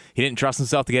 91. He didn't trust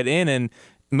himself to get in, and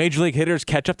major league hitters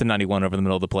catch up to 91 over the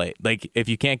middle of the plate. Like if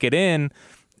you can't get in,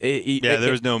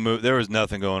 there was no move. There was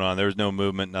nothing going on. There was no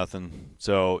movement, nothing.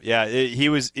 So yeah, he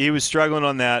was struggling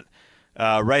on that.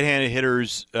 Right-handed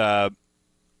hitters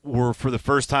were, for the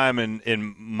first time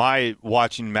in my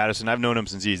watching Madison. I've known him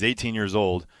since he's 18 years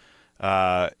old.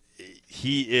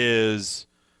 He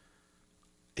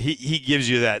gives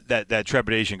you that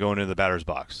trepidation going into the batter's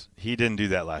box. He didn't do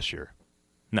that last year.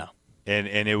 No, and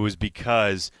it was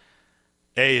because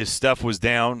his stuff was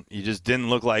down. He just didn't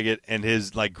look like it, and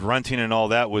his grunting and all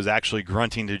that was actually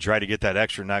grunting to try to get that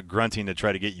extra, not grunting to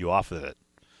try to get you off of it,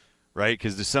 right?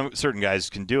 Because there's certain guys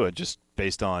can do it just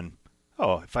based on,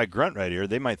 if I grunt right here,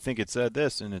 they might think it's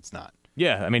this, and it's not.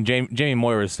 Yeah, I mean Jamie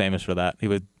Moyer was famous for that. He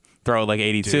would throw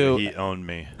 82. Dude, he owned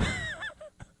me.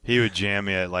 He would jam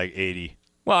me at 80.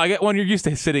 Well, I get when you're used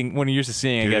to seeing,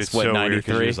 I guess what, so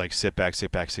 93. He was like, sit back.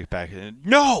 And,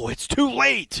 no, it's too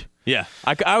late. Yeah,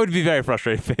 I would be very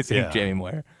frustrated facing Jamie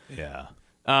Moyer. Yeah.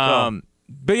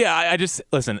 But yeah, I just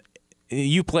listen.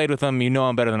 You played with him, you know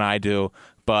him better than I do.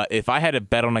 But if I had to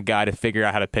bet on a guy to figure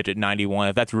out how to pitch at 91,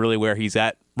 if that's really where he's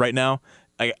at right now,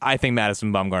 I think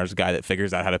Madison Bumgarner's a guy that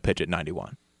figures out how to pitch at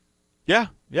 91. Yeah.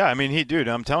 I mean,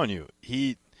 I'm telling you,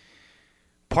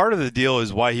 part of the deal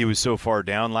is why he was so far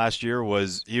down last year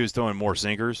was he was throwing more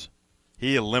sinkers.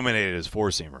 He eliminated his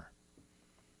four-seamer.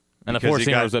 And the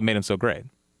four-seamer was what made him so great.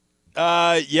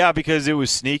 Yeah, because it was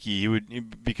sneaky.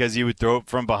 Because he would throw it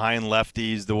from behind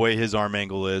lefties the way his arm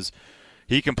angle is.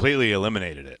 He completely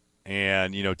eliminated it.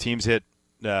 And, teams hit,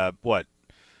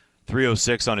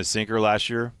 306 on his sinker last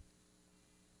year.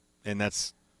 And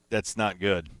that's not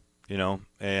good,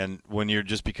 And when you're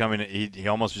just becoming – he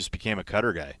almost just became a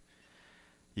cutter guy.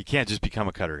 You can't just become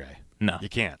a cutter guy. No. You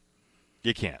can't.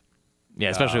 Yeah,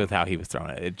 especially with how he was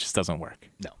throwing it. It just doesn't work.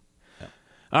 No.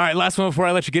 All right, last one before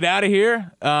I let you get out of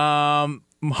here.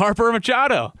 Harper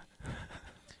Machado.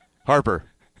 Harper.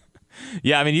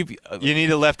 Yeah, I mean, you need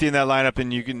a lefty in that lineup,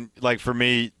 and you can, for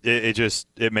me,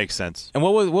 it makes sense. And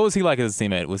what was he like as a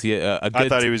teammate? Was he a good? I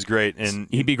thought he was great, and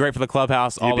he'd be great for the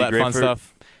clubhouse, all that fun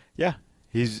stuff. Yeah,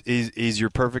 he's your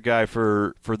perfect guy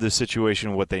for this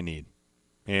situation, what they need.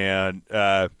 And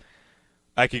I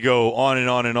could go on and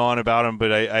on and on about him,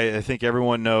 but I think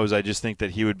everyone knows. I just think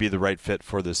that he would be the right fit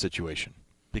for this situation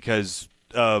because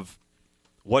of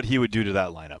what he would do to that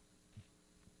lineup.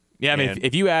 Yeah, I mean,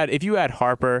 if you add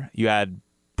Harper, you add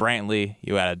Brantley,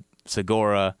 you add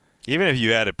Segura, even if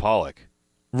you added Pollock,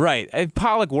 right?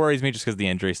 Pollock worries me just because of the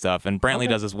injury stuff, and Brantley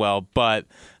does as well. But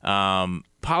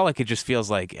Pollock, it just feels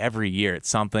like every year it's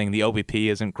something. The OBP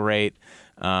isn't great.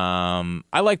 I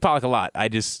like Pollock a lot.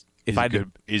 He's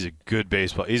a good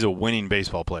baseball. He's a winning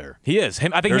baseball player. He is.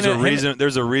 I think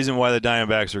there's a reason why the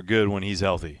Diamondbacks are good when he's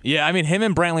healthy. Yeah, I mean, him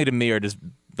and Brantley to me are just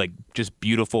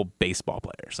beautiful baseball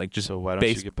players. So why don't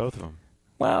you get both of them?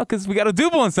 Well, because we got a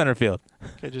double in center field.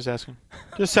 Okay, just asking.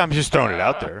 I'm just throwing it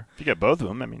out there. If you get both of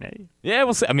them, I mean, hey. Yeah,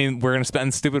 we'll see. I mean, we're gonna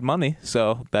spend stupid money,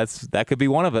 so that could be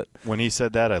one of it. When he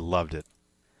said that, I loved it.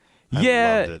 Loved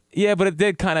it. Yeah, but it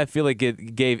did kind of feel like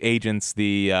it gave agents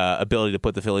the ability to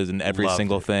put the Phillies in every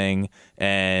single thing.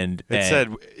 And it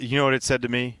said, you know what it said to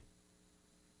me?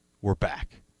 We're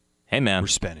back. Hey, man, we're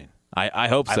spending. I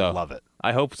hope so. I love it.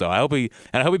 I hope so. I hope he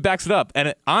backs it up.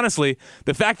 And honestly,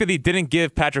 the fact that he didn't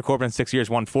give Patrick Corbin 6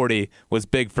 years, 140 was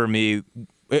big for me.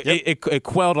 It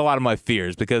quelled a lot of my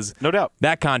fears because no doubt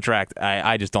that contract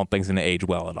I just don't think is going to age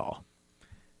well at all.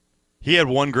 He had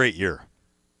one great year.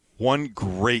 One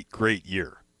great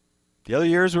year. The other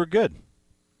years were good.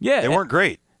 Yeah. They weren't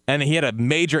great. And he had a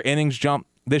major innings jump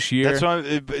this year.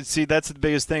 That's the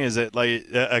biggest thing is that like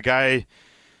a guy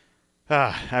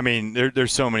I mean,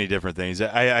 there's so many different things.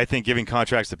 I think giving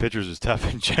contracts to pitchers is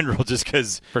tough in general just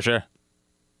because for sure.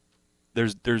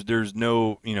 There's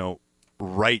no,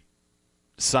 right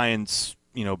science,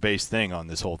 based thing on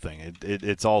this whole thing.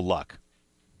 It's all luck.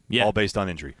 Yeah. All based on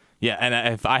injury. Yeah,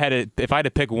 and if I had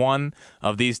to pick one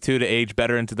of these two to age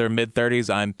better into their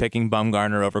mid-30s, I'm picking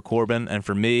Bumgarner over Corbin. And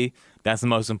for me, that's the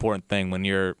most important thing when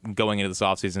you're going into this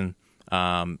offseason.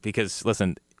 Because,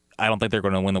 listen, I don't think they're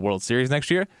going to win the World Series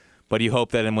next year, but you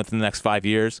hope that within the next 5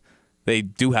 years, they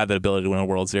do have that ability to win a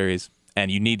World Series. And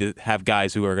you need to have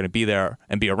guys who are going to be there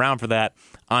and be around for that.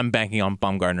 I'm banking on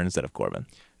Bumgarner instead of Corbin.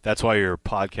 That's why your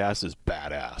podcast is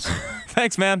badass.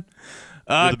 Thanks, man.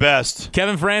 You're the best.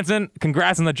 Kevin Frandsen,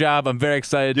 congrats on the job. I'm very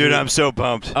excited. Dude, I'm so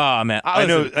pumped. Oh, man. I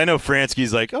know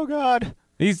Fransky's like, oh, God.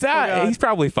 He's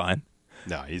probably fine.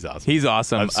 No, he's awesome. He's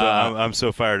awesome. I'm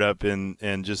so fired up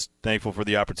and just thankful for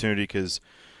the opportunity because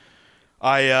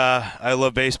I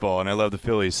love baseball and I love the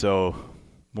Phillies. So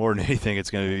more than anything,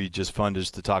 it's going to be just fun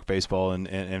just to talk baseball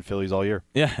and Phillies all year.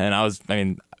 Yeah,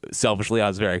 and selfishly, I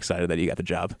was very excited that you got the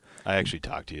job. I actually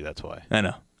talked to you. That's why. I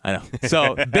know.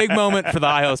 So, big moment for the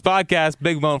High Hopes podcast,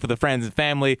 big moment for the friends and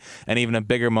family, and even a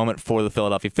bigger moment for the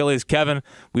Philadelphia Phillies. Kevin,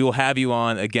 we will have you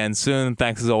on again soon.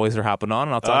 Thanks as always for hopping on.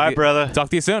 And I'll talk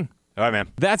to you soon. All right, man.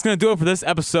 That's going to do it for this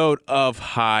episode of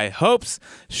High Hopes.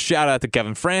 Shout out to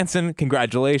Kevin Frandsen.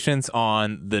 Congratulations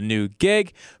on the new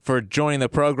gig for joining the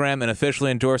program and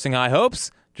officially endorsing High Hopes.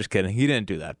 Just kidding. He didn't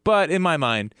do that. But in my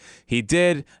mind, he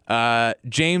did.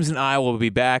 James and I will be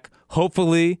back,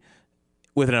 hopefully,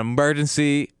 with an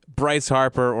emergency Bryce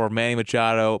Harper or Manny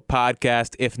Machado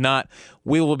podcast. If not,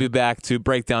 we will be back to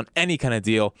break down any kind of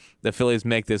deal the Phillies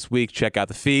make this week. Check out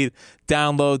the feed,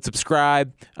 download,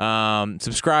 subscribe.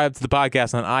 Subscribe to the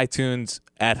podcast on iTunes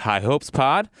at High Hopes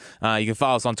Pod. You can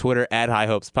follow us on Twitter at High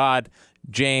Hopes Pod.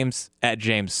 James at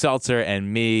James Seltzer,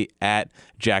 and me at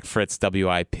Jack Fritz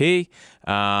WIP.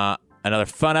 Another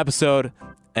fun episode.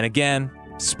 And again,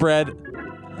 spread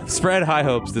high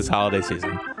hopes this holiday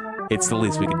season. It's the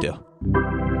least we can do.